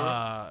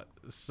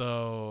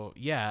 So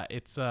yeah,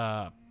 it's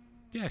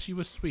she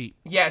was sweet.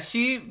 Yeah,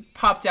 she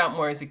popped out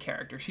more as a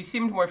character. She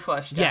seemed more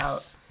fleshed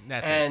out.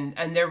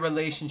 And their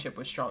relationship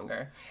was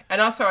stronger. And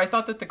also, I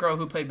thought that the girl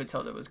who played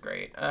Matilda was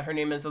great. Her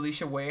name is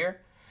Alicia Weir.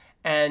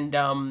 And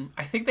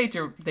I think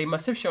they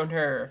must have shown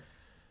her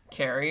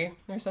Carrie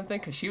or something,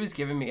 because she was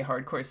giving me a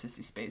hardcore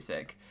Sissy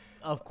Spacek.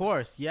 Of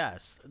course,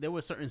 yes. There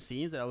were certain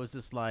scenes that I was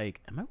just like,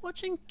 am I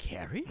watching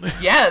Carrie?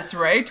 Yes,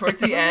 right?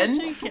 Towards the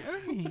end.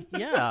 Carrie.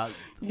 Yeah.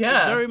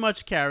 Yeah. Very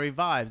much Carrie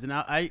vibes. And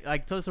I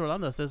told this to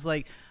Orlando, so it's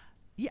like,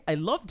 yeah, I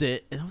loved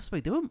it. And I was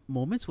like, there were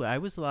moments where I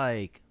was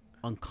like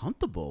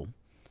uncomfortable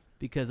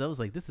because I was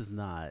like, this is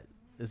not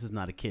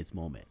a kid's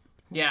moment.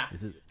 Yeah.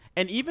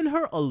 And even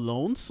her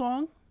Alone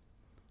song,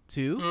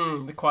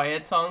 too. The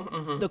quiet song.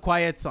 Mm-hmm. The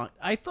quiet song.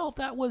 I felt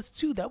that was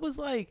too. That was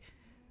like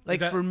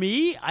for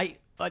me, I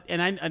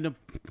know.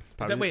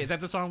 Is that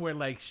the song where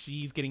like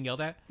she's getting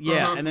yelled at?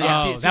 Yeah, and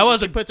then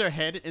she puts her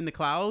head in the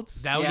clouds.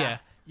 So I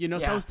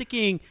was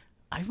thinking,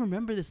 I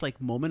remember this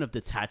like moment of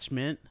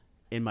detachment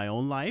in my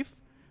own life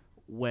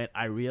when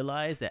I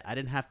realized that I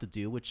didn't have to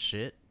deal with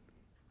shit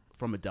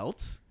from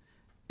adults,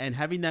 and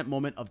having that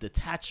moment of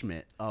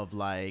detachment of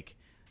like,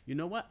 you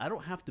know what, I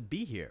don't have to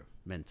be here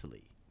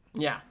mentally.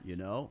 Yeah.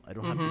 I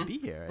don't have to be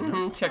here.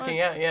 Checking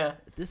out, yeah.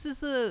 This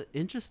is a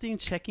interesting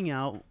checking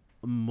out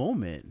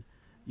moment,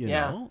 you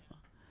know?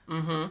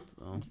 Mm-hmm.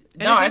 So.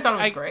 I thought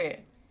it was great.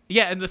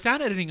 Yeah, and the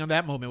sound editing on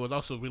that moment was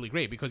also really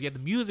great because you had the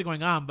music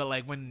going on, but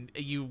like when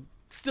you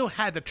still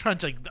had the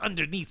Trunch like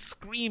underneath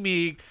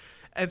screaming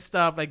and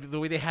stuff, like the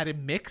way they had it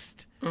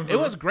mixed, it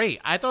was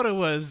great. I thought it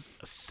was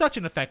such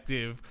an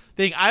effective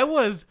thing. I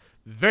was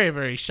very,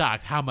 very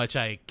shocked how much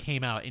I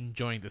came out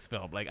enjoying this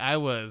film. Like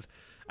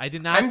I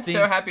did not I'm think...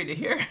 so happy to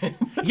hear it.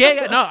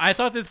 yeah, no, I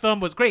thought this film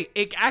was great.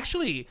 It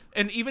actually,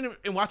 and even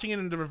in watching it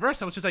in the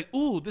reverse, I was just like,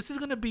 ooh, this is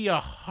going to be a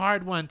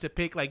hard one to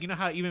pick. Like, you know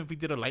how even if we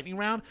did a lightning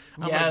round,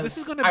 I'm like, this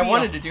is going to be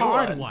a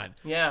hard one.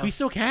 Yeah. We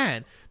still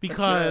can,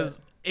 because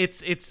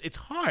it's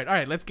hard. All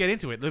right, let's get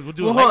into it. We'll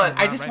do Well, hold on.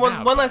 I just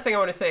one last thing I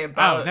want to say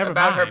about her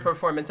mind.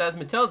 performance as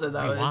Matilda,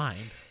 though,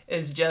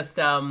 is just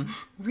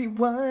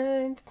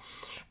rewind.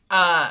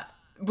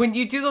 When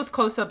you do those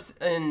close-ups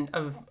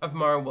of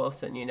Mara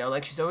Wilson, you know,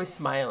 like she's always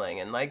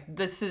smiling, and like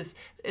this is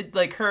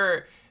like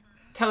her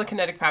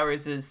telekinetic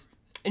powers is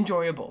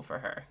enjoyable for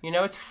her. You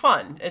know, it's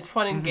fun. It's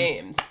fun in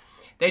games.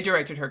 They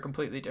directed her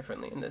completely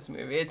differently in this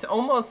movie. It's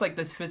almost like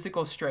this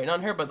physical strain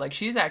on her, but like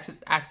she's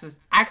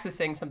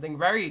accessing something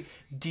very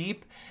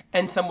deep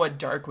and somewhat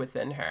dark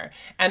within her.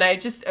 And I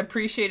just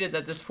appreciated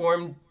that this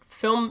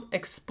film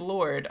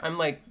explored.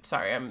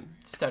 Sorry, I'm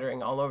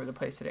stuttering all over the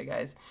place today,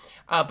 guys.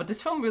 But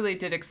this film really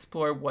did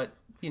explore what,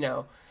 you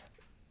know,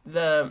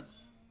 the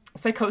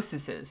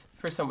psychosis is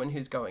for someone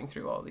who's going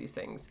through all these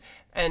things.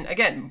 And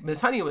again,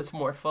 Miss Honey was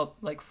more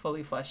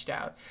fully fleshed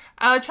out.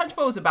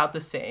 Trunchbull was about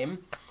the same.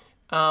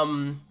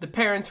 The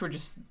parents were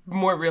just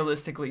more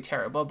realistically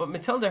terrible, but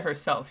Matilda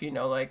herself, you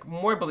know, like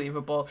more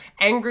believable,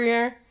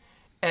 angrier,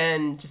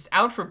 and just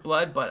out for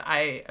blood. But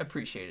I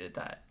appreciated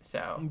that.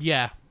 So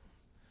yeah.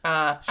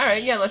 All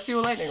right, yeah, let's do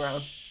a lightning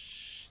round.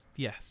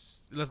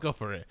 Yes, let's go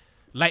for it.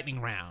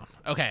 Lightning round.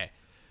 Okay,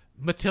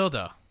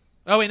 Matilda.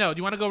 Oh wait, no. Do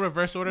you want to go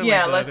reverse order?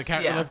 Yeah, like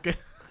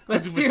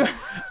let's do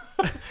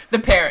the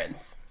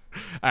parents.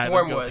 All right,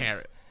 Wormwoods. let's go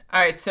parent.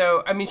 All right,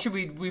 so I mean, should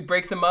we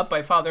break them up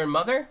by father and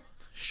mother?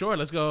 Sure,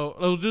 let's go.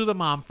 Let's do the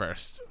mom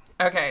first.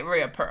 Okay,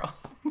 Rhea Pearl.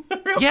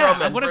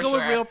 Perlman, I'm gonna go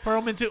with Rhea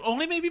Perlman too.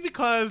 Only maybe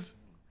because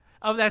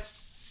of that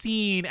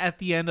scene at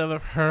the end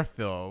of her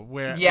film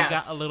where we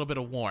got a little bit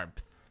of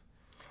warmth.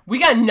 We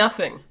got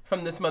nothing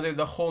from this mother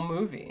the whole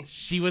movie.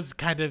 She was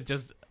kind of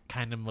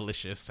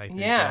malicious, I think.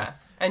 Yeah.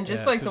 And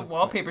just like the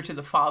wallpaper to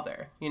the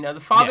father. You know, the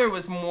father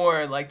was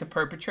more like the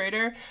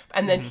perpetrator.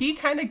 And then he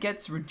kind of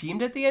gets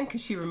redeemed at the end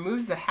because she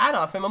removes the hat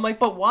off him. I'm like,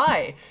 but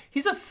why?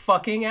 He's a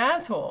fucking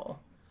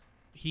asshole.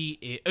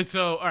 He is.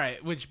 So, all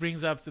right, which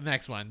brings up the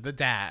next one, the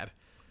dad.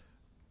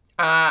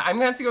 I'm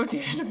going to have to go with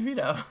Danny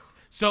DeVito.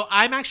 So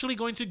I'm actually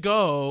going to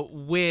go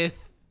with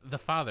the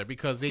father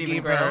because they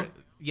gave her...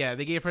 Yeah,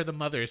 they gave her the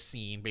mother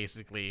scene,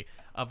 basically,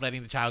 of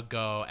letting the child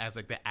go as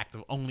like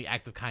the only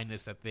act of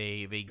kindness that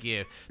they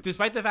give.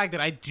 Despite the fact that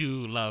I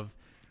do love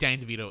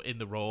Danny DeVito in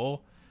the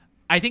role,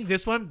 I think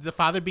this one, the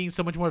father being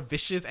so much more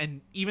vicious,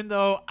 and even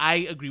though I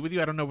agree with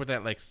you, I don't know where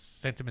that like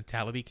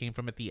sentimentality came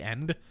from at the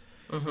end.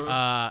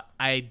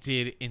 I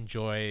did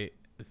enjoy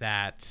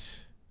that.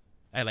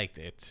 I liked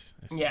it.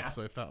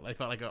 So it felt like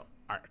an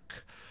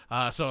arc.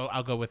 So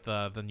I'll go with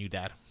the new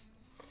dad.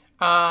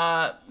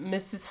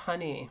 Mrs.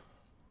 Honey.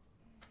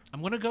 I'm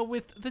going to go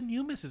with the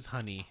new Mrs.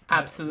 Honey.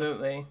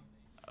 Absolutely.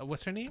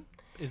 What's her name?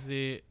 Is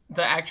it...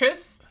 The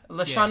actress?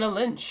 Lashana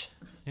Lynch.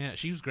 Yeah,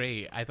 she was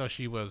great. I thought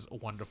she was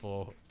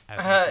wonderful as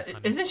Mrs. Honey.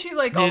 Isn't she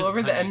like all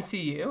over the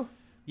MCU?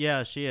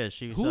 Yeah, she is.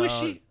 Who is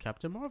she?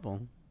 Captain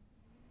Marvel.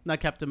 Not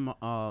Captain...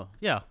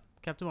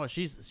 Captain Marvel.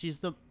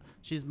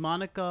 She's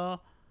Monica...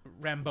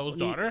 Rambeau's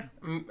daughter?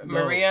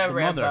 Maria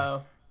Rambeau.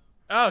 Mother.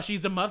 Oh,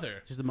 she's the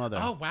mother. She's the mother.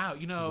 Oh, wow.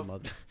 You know...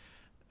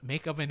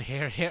 Makeup and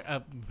hair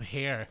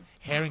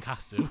and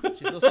costume.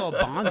 She's also a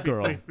Bond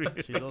girl.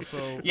 She's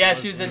also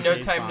she was in No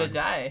Time to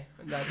Die.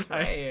 That's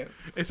right.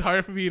 It's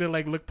hard for me to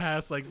like look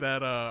past like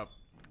that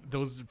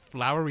those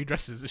flowery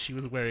dresses that she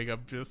was wearing.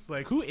 I'm just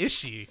like, who is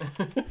she?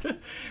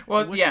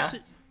 Well,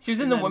 she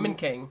was in The Woman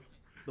King.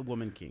 The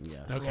Woman King,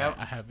 yes. Okay,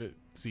 I haven't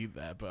seen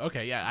that, but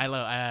okay, yeah, I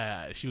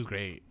love. She was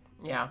great.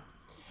 Yeah.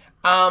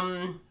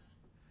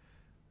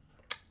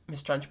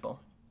 Miss Trunchbull.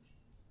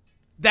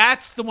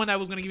 That's the one I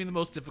was going to give you the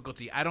most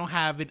difficulty. I don't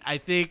have it. I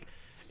think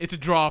it's a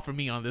draw for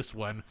me on this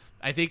one.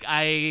 I think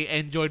I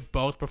enjoyed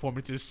both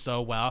performances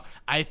so well.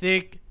 I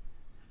think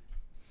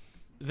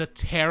the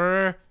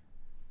terror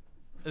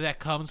that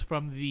comes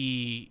from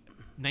the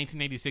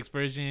 1996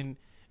 version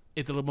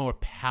is a little more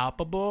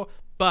palpable,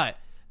 but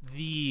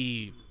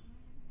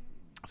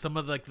some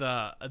of like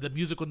the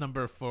musical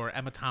number for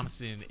Emma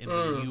Thompson in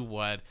the new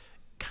one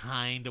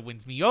kind of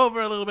wins me over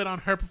a little bit on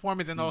her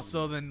performance, and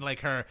also then like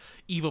her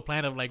evil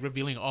plan of like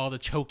revealing all the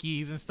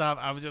chokies and stuff.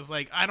 I was just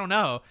like, I don't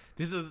know,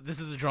 this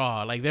is a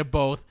draw. Like, they're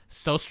both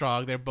so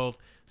strong, they're both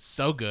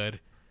so good.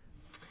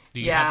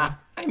 I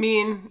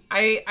mean,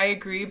 I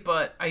agree,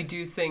 but I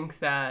do think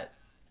that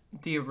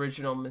the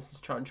original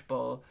Mrs.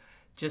 Trunchbull,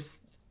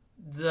 just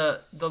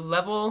the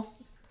level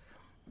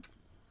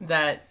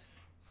that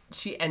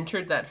she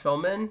entered that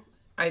film in,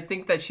 I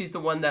think that she's the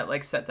one that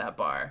like set that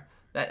bar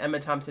that Emma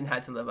Thompson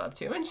had to live up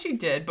to. And she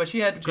did, but she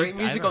had great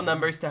musical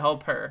numbers to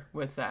help her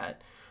with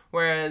that.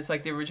 Whereas,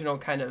 like, the original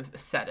kind of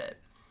set it.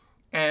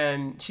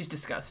 And she's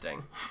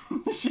disgusting.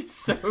 She's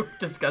so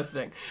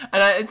disgusting.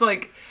 And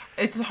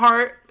it's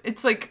hard.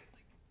 It's, like,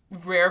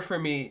 rare for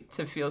me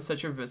to feel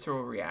such a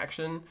visceral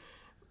reaction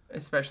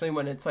especially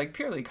when it's like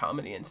purely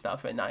comedy and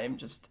stuff, and I am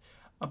just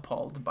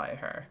appalled by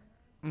her.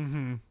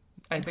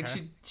 I think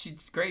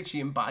she's great. She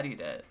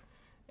embodied it.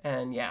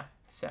 And yeah,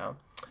 so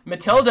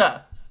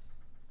Matilda.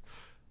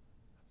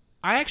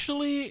 I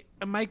actually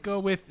might go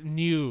with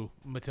new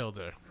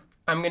Matilda.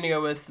 I'm gonna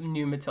go with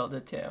new Matilda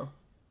too.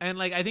 And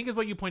like I think is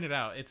what you pointed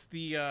out. It's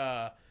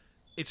the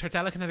it's her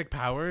telekinetic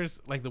powers,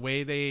 like the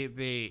way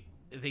they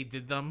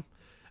did them.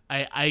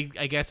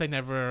 I guess I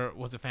never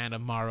was a fan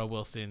of Mara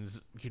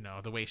Wilson's,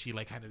 the way she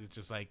like kind of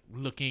just like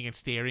looking and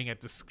staring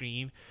at the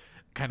screen,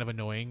 kind of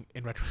annoying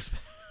in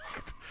retrospect.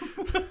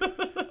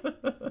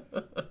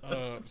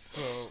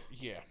 So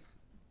yeah.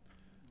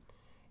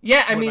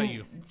 Yeah, I What about mean,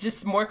 you?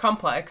 just more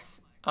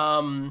complex,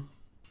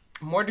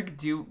 more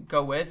to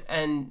go with,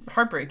 and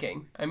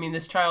heartbreaking. I mean,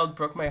 this child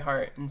broke my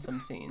heart in some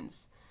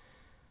scenes.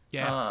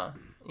 Yeah.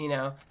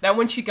 That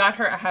when she got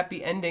her a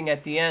happy ending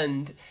at the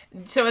end.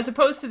 So as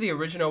opposed to the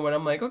original one,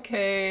 I'm like,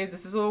 okay,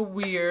 this is a little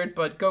weird,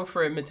 but go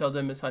for it, Matilda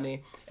and Miss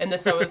Honey. And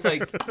this, I was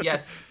like,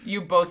 yes,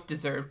 you both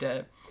deserved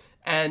it.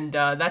 And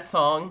that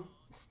song,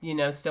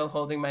 Still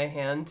Holding My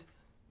Hand,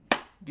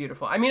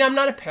 beautiful. I mean, I'm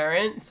not a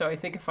parent, so I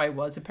think if I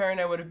was a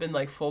parent, I would have been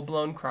like full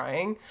blown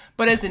crying.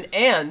 But as an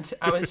aunt,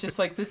 I was just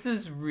like, this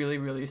is really,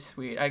 really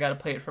sweet. I got to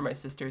play it for my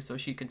sister so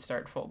she could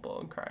start full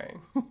blown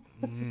crying.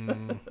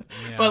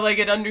 Yeah. But like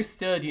it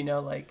understood,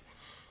 like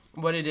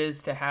what it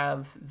is to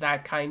have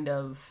that kind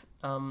of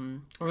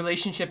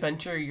relationship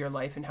enter your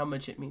life and how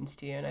much it means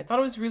to you. And I thought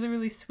it was really,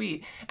 really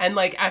sweet. And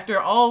like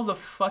after all the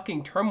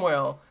fucking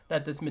turmoil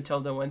that this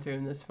Matilda went through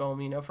in this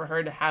film, for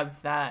her to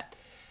have that,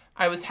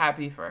 I was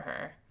happy for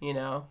her,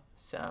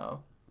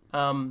 So,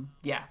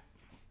 yeah,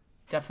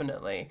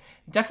 definitely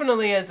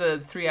as a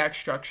 3-act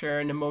structure,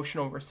 an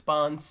emotional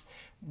response,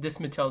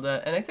 this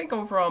Matilda, and I think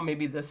overall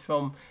maybe this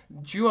film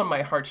drew on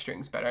my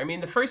heartstrings better. I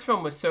mean, the first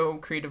film was so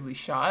creatively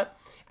shot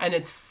and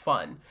it's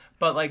fun,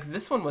 but like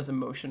this one was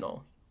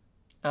emotional.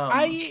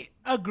 I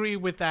agree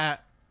with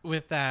that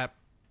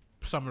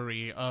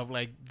summary of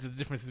like the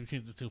differences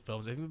between the two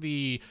films. I think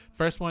the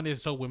first one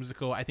is so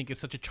whimsical. I think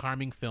it's such a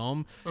charming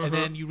film, and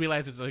then you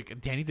realize it's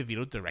like Danny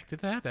DeVito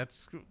directed that.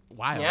 That's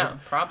wild. Yeah,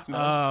 props,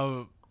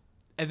 man.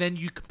 And then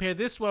you compare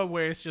this one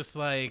where it's just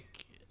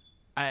like,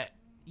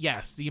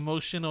 yes, the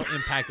emotional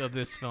impact of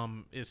this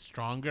film is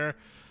stronger.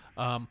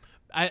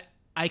 I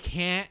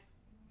can't.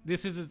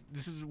 This is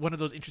one of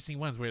those interesting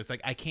ones where it's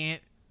like I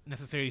can't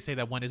necessarily say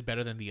that one is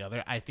better than the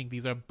other. I think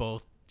these are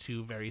both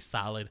two very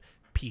solid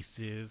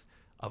pieces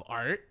of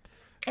art.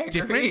 I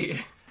agree.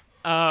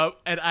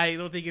 And I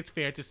don't think it's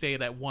fair to say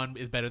that one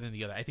is better than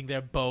the other. I think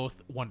they're both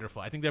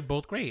wonderful. I think they're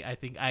both great. I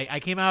think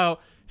I came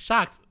out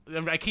shocked.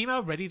 I came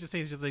out ready to say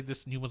it's just like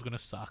this new one's gonna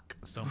suck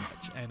so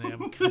much, and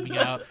I'm coming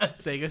out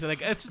saying it's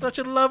like it's such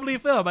a lovely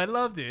film. I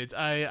loved it.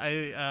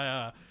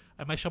 I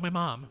might show my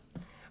mom.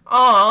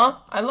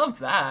 Aw, I love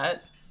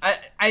that.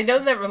 I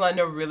know that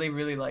Rolando really,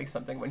 really likes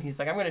something when he's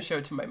like, I'm going to show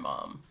it to my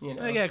mom,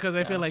 Yeah, because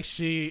I feel like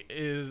she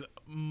is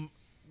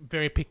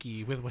very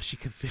picky with what she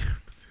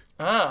consumes.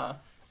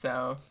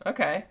 So,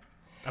 okay.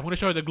 I'm going to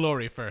show her The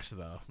Glory first,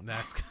 though.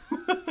 That's.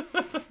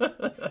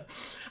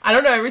 I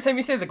don't know. Every time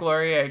you say The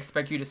Glory, I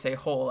expect you to say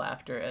Whole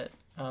after it.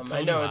 So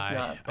I know it's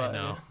not, but... I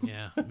know.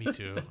 Yeah, me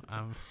too.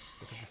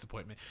 It's a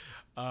disappointment.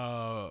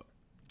 Yeah,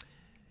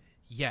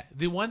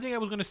 the one thing I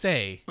was going to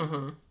say...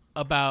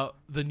 about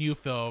the new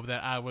film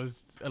that I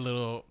was a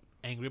little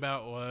angry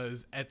about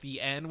was at the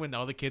end when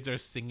all the kids are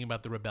singing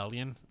about the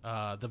rebellion,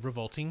 the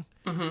revolting.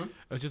 It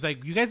was just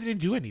like, you guys didn't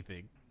do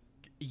anything.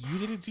 You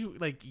didn't do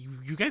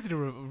you guys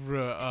didn't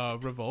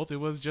revolt. It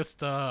was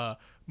just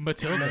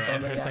Matilda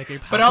and her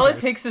psychic powers. But all it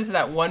takes is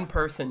that one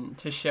person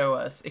to show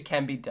us it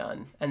can be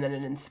done, and then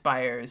it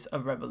inspires a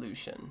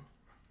revolution.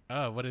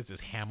 Oh, what is this,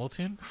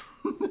 Hamilton?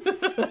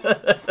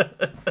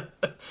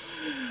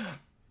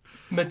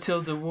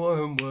 Matilda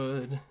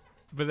Wormwood.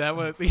 But that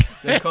was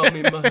they call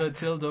me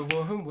Matilda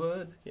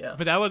Wormwood. Yeah.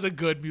 But that was a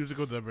good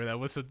musical number. That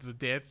was the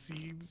dance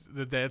scenes.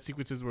 The dance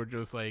sequences were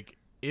just like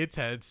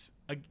intense.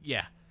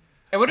 Yeah.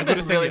 It would have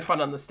been really fun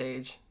on the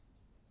stage.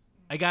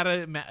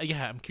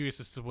 I'm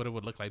curious as to what it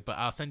would look like. But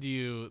I'll send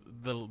you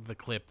the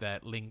clip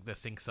that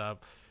syncs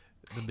up.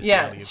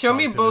 Yeah, show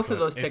me both of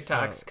those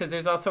TikToks because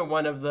there's also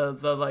one of the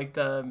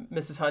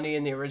Mrs. Honey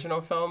in the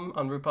original film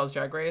on RuPaul's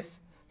Drag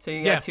Race. So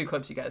you got 2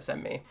 clips you gotta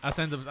send me. I'll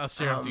send them. I'll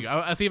share them to you.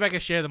 I'll see if I can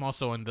share them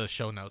also in the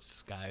show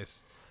notes,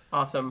 guys.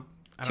 Awesome.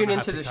 Tune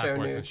into the show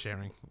notes.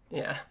 Sharing.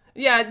 Yeah.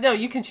 No,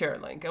 you can share a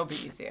link. It'll be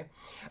easy.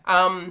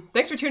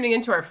 Thanks for tuning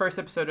in to our first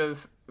episode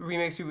of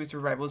Remakes, Reboots,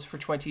 Revivals for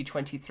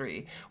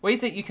 2023.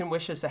 Ways that you can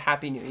wish us a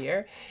happy new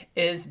year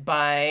is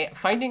by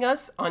finding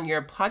us on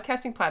your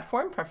podcasting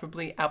platform,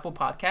 preferably Apple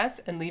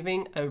Podcasts, and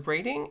leaving a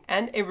rating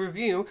and a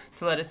review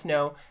to let us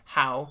know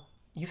how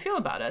you feel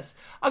about us.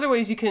 Other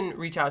ways you can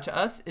reach out to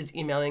us is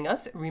emailing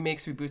us at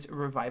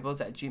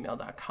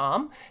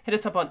remakesrebootsrevivals@gmail.com. Hit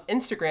us up on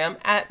Instagram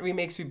at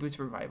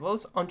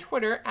remakesrebootsrevivals, on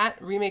Twitter at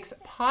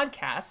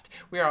remakes_podcast.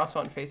 We are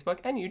also on Facebook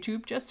and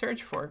YouTube. Just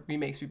search for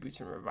Remakes, Reboots,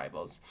 and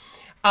Revivals.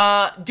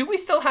 Do we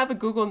still have a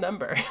Google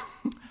number?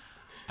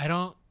 I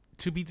don't.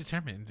 To be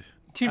determined.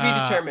 To be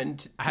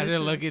determined. I had to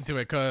look into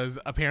it because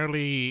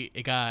apparently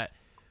it got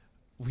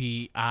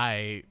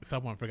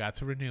someone forgot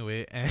to renew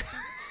it, and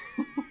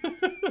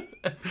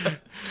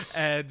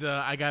and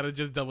I gotta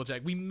just double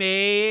check. We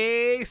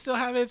may still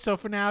have it, so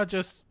for now,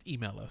 just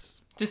email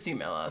us. Just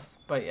email us.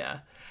 But yeah,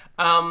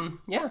 yeah.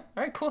 All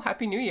right, cool.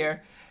 Happy New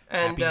Year.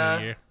 And Happy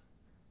New Year.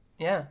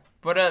 Yeah,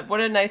 what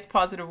a nice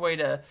positive way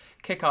to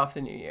kick off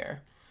the new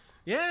year.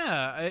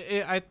 Yeah,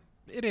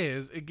 it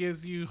is. It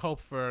gives you hope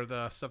for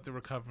the stuff that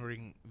we're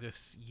covering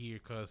this year,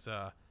 because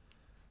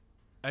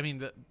I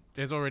mean,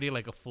 there's already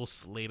like a full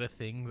slate of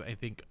things I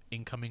think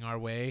incoming our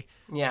way.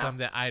 Yeah. Some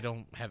that I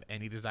don't have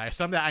any desire.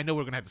 Some that I know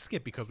we're gonna have to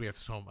skip because we have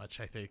so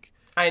much, I think.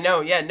 I know.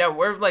 Yeah. No,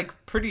 we're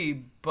like pretty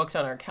booked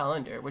on our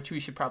calendar, which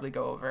we should probably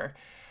go over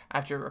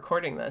after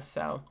recording this.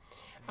 So,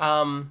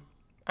 all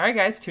right,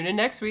 guys, tune in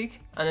next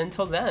week, and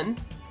until then,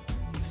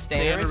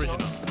 stay original.